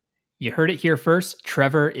 You heard it here first.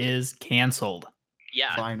 Trevor is canceled.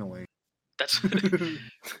 Yeah. Finally. That's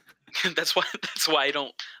that's why I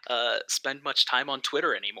don't spend much time on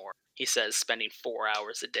Twitter anymore. He says spending 4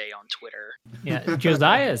 hours a day on Twitter. Yeah,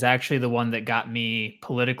 Josiah is actually the one that got me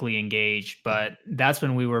politically engaged, but that's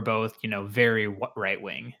when we were both, very right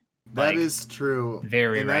wing. That is true.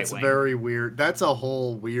 Very and right that's wing. very weird. That's a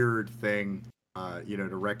whole weird thing,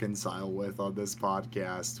 to reconcile with on this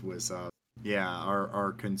podcast was,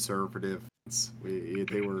 our conservatives.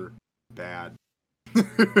 They were bad.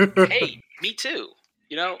 Hey, me too.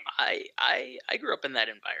 I grew up in that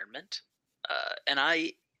environment,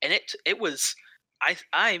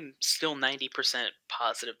 I'm still 90%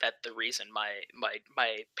 positive that the reason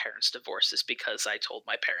my parents divorced is because I told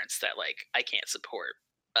my parents that like I can't support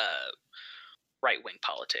right wing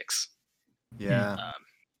politics. Yeah.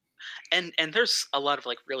 And there's a lot of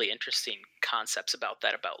like really interesting concepts about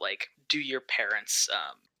that, about like, do your parents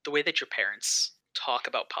the way that your parents talk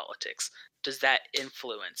about politics, does that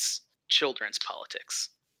influence children's politics?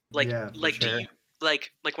 Like, do you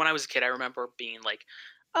like when I was a kid, I remember being like,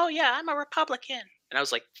 oh yeah, I'm a Republican, and I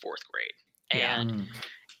was like 4th grade, and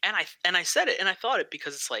I said it and I thought it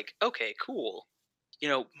because it's like, okay, cool,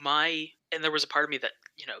 and there was a part of me that,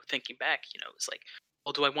 thinking back, it's like,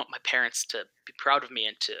 well, do I want my parents to be proud of me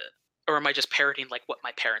or am I just parroting like what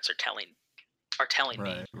my parents are telling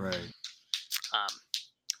me? Right.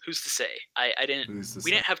 Who's to say? I didn't.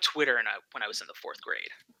 We didn't have Twitter when I was in the 4th grade.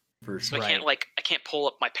 So I can't pull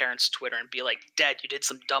up my parents' Twitter and be like, Dad, you did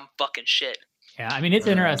some dumb fucking shit. Yeah, I mean, it's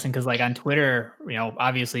interesting because, like, on Twitter,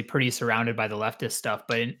 obviously pretty surrounded by the leftist stuff,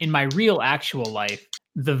 but in my real actual life,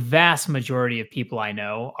 the vast majority of people I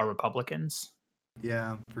know are Republicans.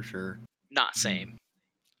 Yeah, for sure. Not same.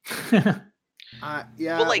 Yeah.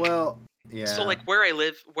 But like, well, yeah. So like where I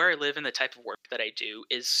live and the type of work that I do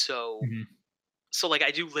is so. Mm-hmm. So like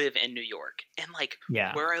I do live in New York, and like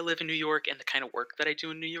where I live in New York and the kind of work that I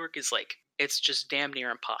do in New York is like, it's just damn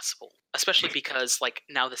near impossible, especially because like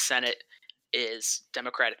now the Senate is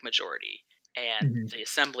Democratic majority and the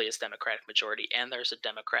Assembly is Democratic majority and there's a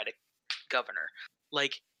Democratic governor.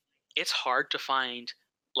 Like, it's hard to find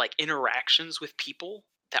like interactions with people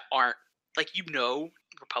that aren't like,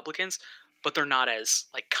 Republicans, but they're not as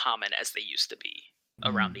like common as they used to be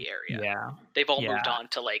around the area. Yeah. They've all moved on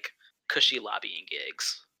to like cushy lobbying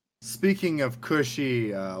gigs. Speaking of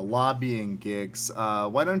cushy lobbying gigs,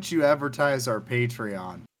 why don't you advertise our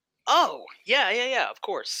Patreon? Oh, yeah, of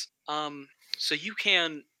course. So you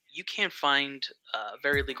can find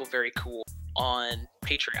Very Legal Very Cool on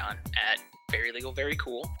Patreon at Very Legal Very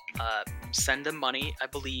Cool. Send them money, I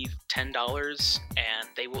believe $10, and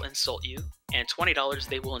they will insult you, and $20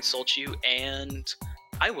 they will insult you, and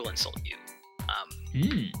I will insult you.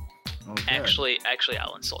 Okay. Actually,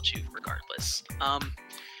 I'll insult you regardless. But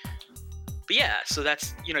yeah, so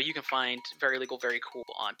that's, you can find Very Legal Very Cool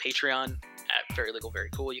on Patreon at Very Legal Very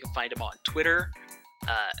Cool. You can find him on Twitter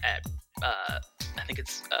at I think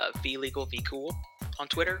it's VLegal VCool on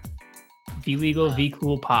Twitter. VLegal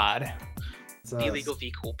VCool Pod. VLegal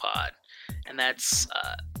VCool Pod, and that's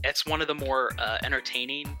one of the more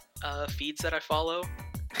entertaining feeds that I follow.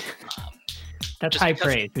 That's high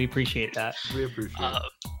praise. We appreciate that. We appreciate it.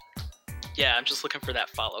 Yeah, I'm just looking for that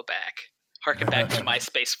follow back. Harken back to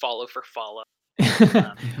MySpace follow for follow.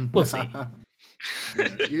 We'll see.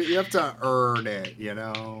 You have to earn it,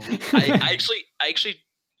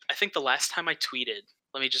 I think the last time I tweeted,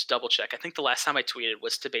 let me just double check. I think the last time I tweeted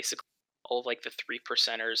was to basically all like the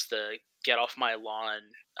 3%ers, the get off my lawn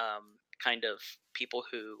kind of people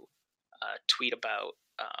who tweet about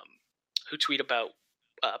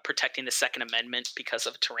protecting the Second Amendment because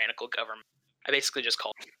of a tyrannical government. I basically just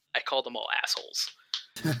called them all assholes.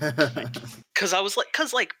 Because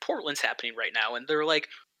Portland's happening right now, and they're like,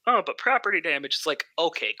 oh, but property damage. It's like,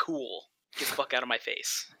 okay, cool, get the fuck out of my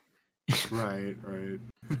face. Right.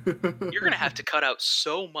 You're gonna have to cut out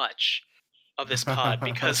so much of this pod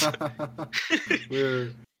because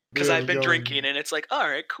I've been drinking, and it's like, all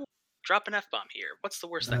right, cool, drop an F-bomb here. What's the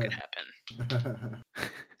worst that could happen?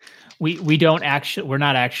 We're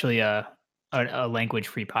not actually a a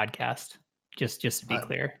language-free podcast. Just to be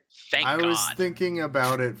clear. Thank God. I was thinking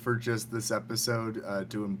about it for just this episode,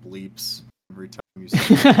 doing bleeps every time you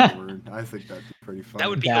say a word. I think that'd be pretty funny. That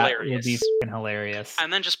would be That hilarious. would be fucking hilarious.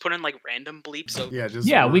 And then just put in like random bleeps. So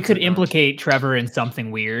Yeah, we could implicate Trevor in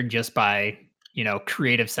something weird just by,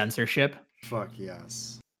 creative censorship. Fuck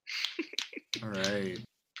yes. All right.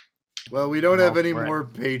 Well, we don't have any more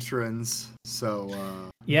patrons, so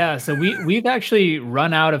yeah, so we've actually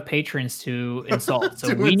run out of patrons to insult.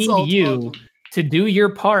 So we need you to do your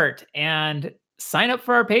part and sign up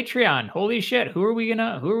for our Patreon. Holy shit, who are we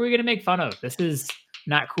gonna make fun of? This is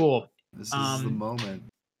not cool. This is the moment.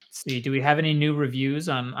 See, do we have any new reviews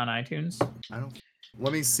on iTunes? I don't.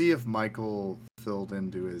 Let me see if Michael filled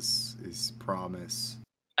into his promise.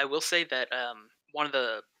 I will say that one of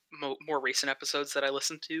the more recent episodes that I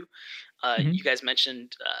listened to, you guys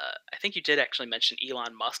mentioned, I think you did actually mention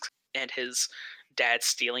Elon Musk and his dad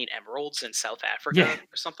stealing emeralds in South Africa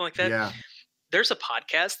or something like that. Yeah. There's a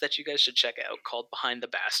podcast that you guys should check out called Behind the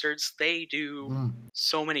Bastards. They do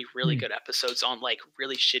so many really good episodes on like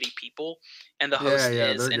really shitty people, and the host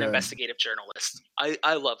is an investigative journalist.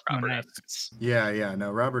 I love Robert Evans. Yeah,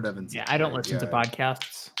 no, Robert Evans. Yeah, I don't listen to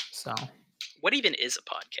podcasts, so. What even is a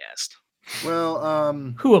podcast?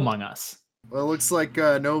 Well, who among us? Well, it looks like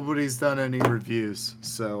nobody's done any reviews,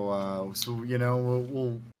 so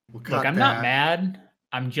we'll cut Look, I'm not mad.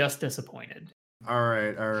 I'm just disappointed. All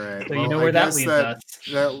right. So well, where that leads us.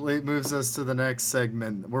 That moves us to the next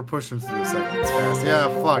segment. We're pushing through segments fast. Yeah,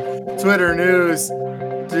 fuck. Twitter news.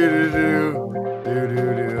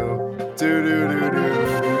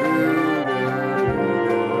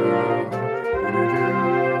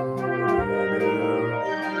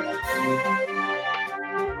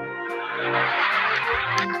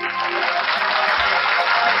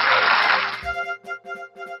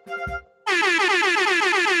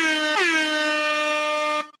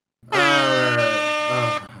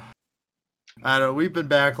 I don't know, we've been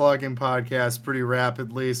backlogging podcasts pretty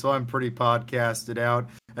rapidly, so I'm pretty podcasted out.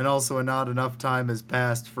 And also not enough time has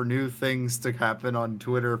passed for new things to happen on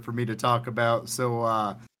Twitter for me to talk about. So,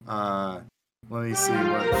 let me see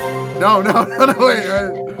what... No, wait.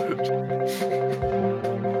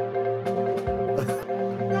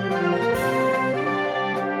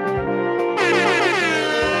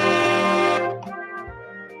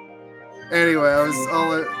 Anyway,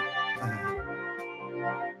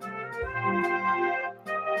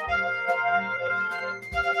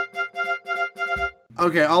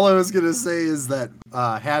 Okay, all I was gonna say is that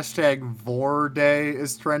hashtag Vor Day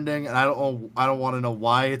is trending, and I don't want to know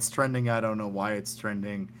why it's trending. I don't know why it's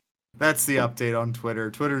trending. That's the update on Twitter.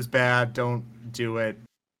 Twitter's bad. Don't do it.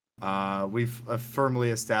 We've firmly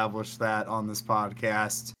established that on this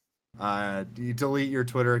podcast. You delete your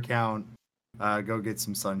Twitter account. Go get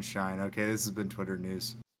some sunshine. Okay, this has been Twitter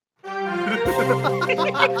news.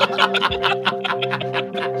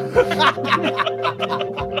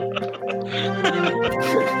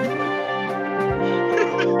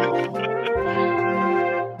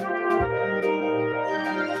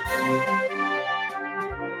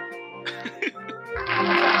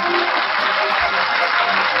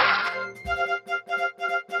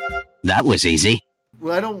 That was easy.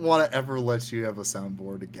 Well, I don't want to ever let you have a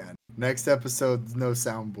soundboard again. Next episode, no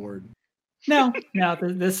soundboard. No,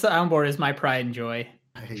 this soundboard is my pride and joy.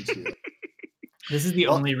 I hate you. This is the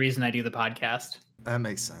only reason I do the podcast. That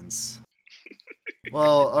makes sense.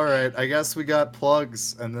 Well, all right. I guess we got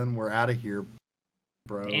plugs, and then we're out of here,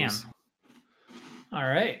 bros. Damn. All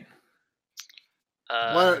right.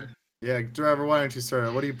 Trevor, why don't you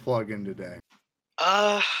start? What do you plug in today?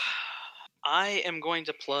 I am going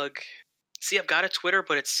to plug... See, I've got a Twitter,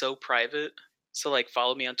 but it's so private. So, like,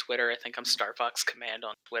 follow me on Twitter. I think I'm Star Fox Command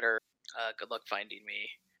on Twitter. Good luck finding me.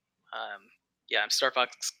 I'm Star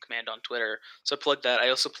Fox Command on Twitter. So I plug that. I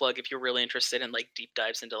also plug, if you're really interested in, like, deep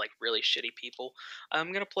dives into, like, really shitty people,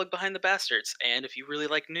 I'm going to plug Behind the Bastards. And if you really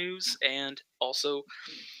like news and also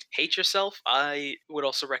hate yourself, I would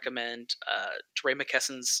also recommend Dre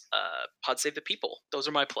McKesson's Pod Save the People. Those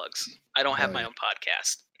are my plugs. I don't have my own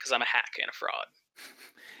podcast because I'm a hack and a fraud.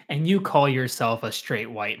 And you call yourself a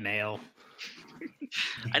straight white male.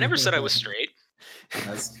 I never said I was straight.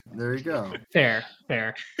 There you go. Fair.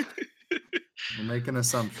 We're making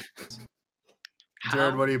assumptions.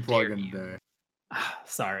 Jared, what are you plugging today?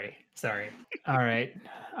 Sorry. All right.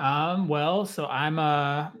 So I'm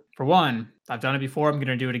for one, I've done it before. I'm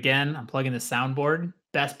gonna do it again. I'm plugging the soundboard.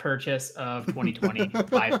 Best purchase of 2020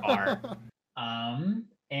 by far.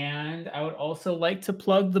 And I would also like to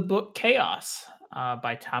plug the book Chaos.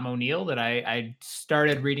 by Tom O'Neill that I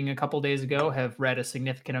started reading a couple days ago, have read a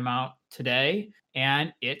significant amount today,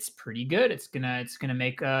 and it's pretty good. It's gonna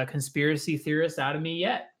make a conspiracy theorist out of me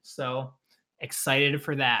yet. So excited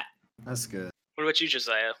for that. That's good. What about you,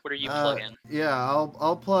 Josiah? What are you plugging? Yeah,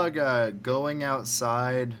 I'll plug Going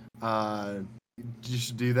Outside. You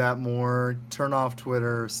should do that more. Turn off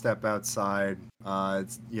Twitter, step outside.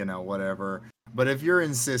 It's whatever. But if you're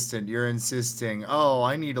insisting, oh,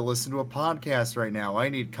 I need to listen to a podcast right now. I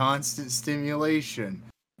need constant stimulation.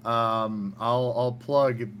 I'll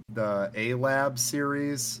plug the A-Lab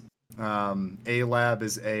series. A-Lab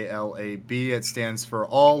is ALAB. It stands for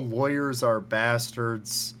All Lawyers Are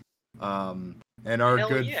Bastards. And our Hell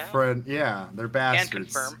good yeah. friend, they're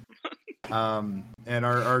bastards. Can confirm. And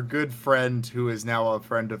our good friend, who is now a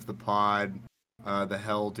friend of the pod, the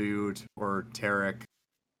Hell Dude, or Tarek,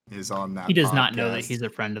 is on that. He does podcast. not know that he's a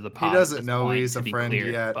friend of the pod. He doesn't know he's a friend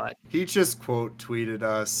yet. But... He just quote tweeted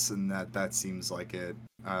us, and that seems like it.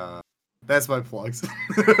 That's my plugs.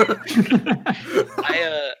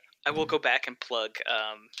 I will go back and plug.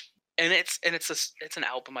 And it's an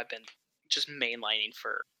album I've been just mainlining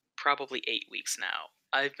for probably 8 weeks now.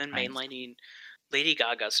 I've been mainlining Lady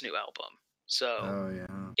Gaga's new album. So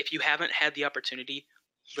if you haven't had the opportunity,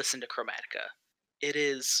 listen to Chromatica. It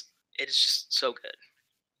is just so good.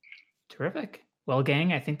 Terrific. Well,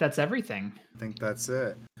 gang, I think that's everything. I think that's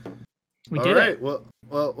it. We did it. Well,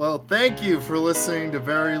 thank you for listening to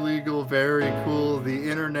Very Legal, Very Cool, the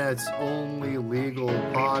internet's only legal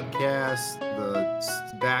podcast, the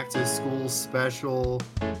back to school special.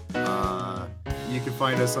 You can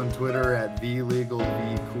find us on Twitter at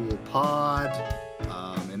VLegalVCoolPod,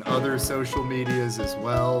 and other social medias as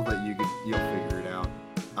well that you'll figure it out.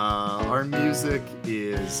 Our music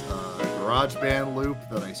is a garage band loop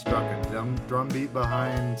that I struck a drum beat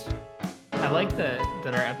behind. I like that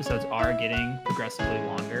our episodes are getting progressively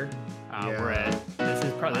longer.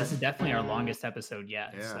 This is definitely our longest episode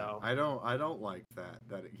yet. Yeah, so I don't like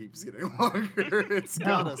that it keeps getting longer. It's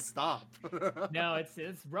gotta stop. No,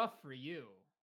 it's rough for you.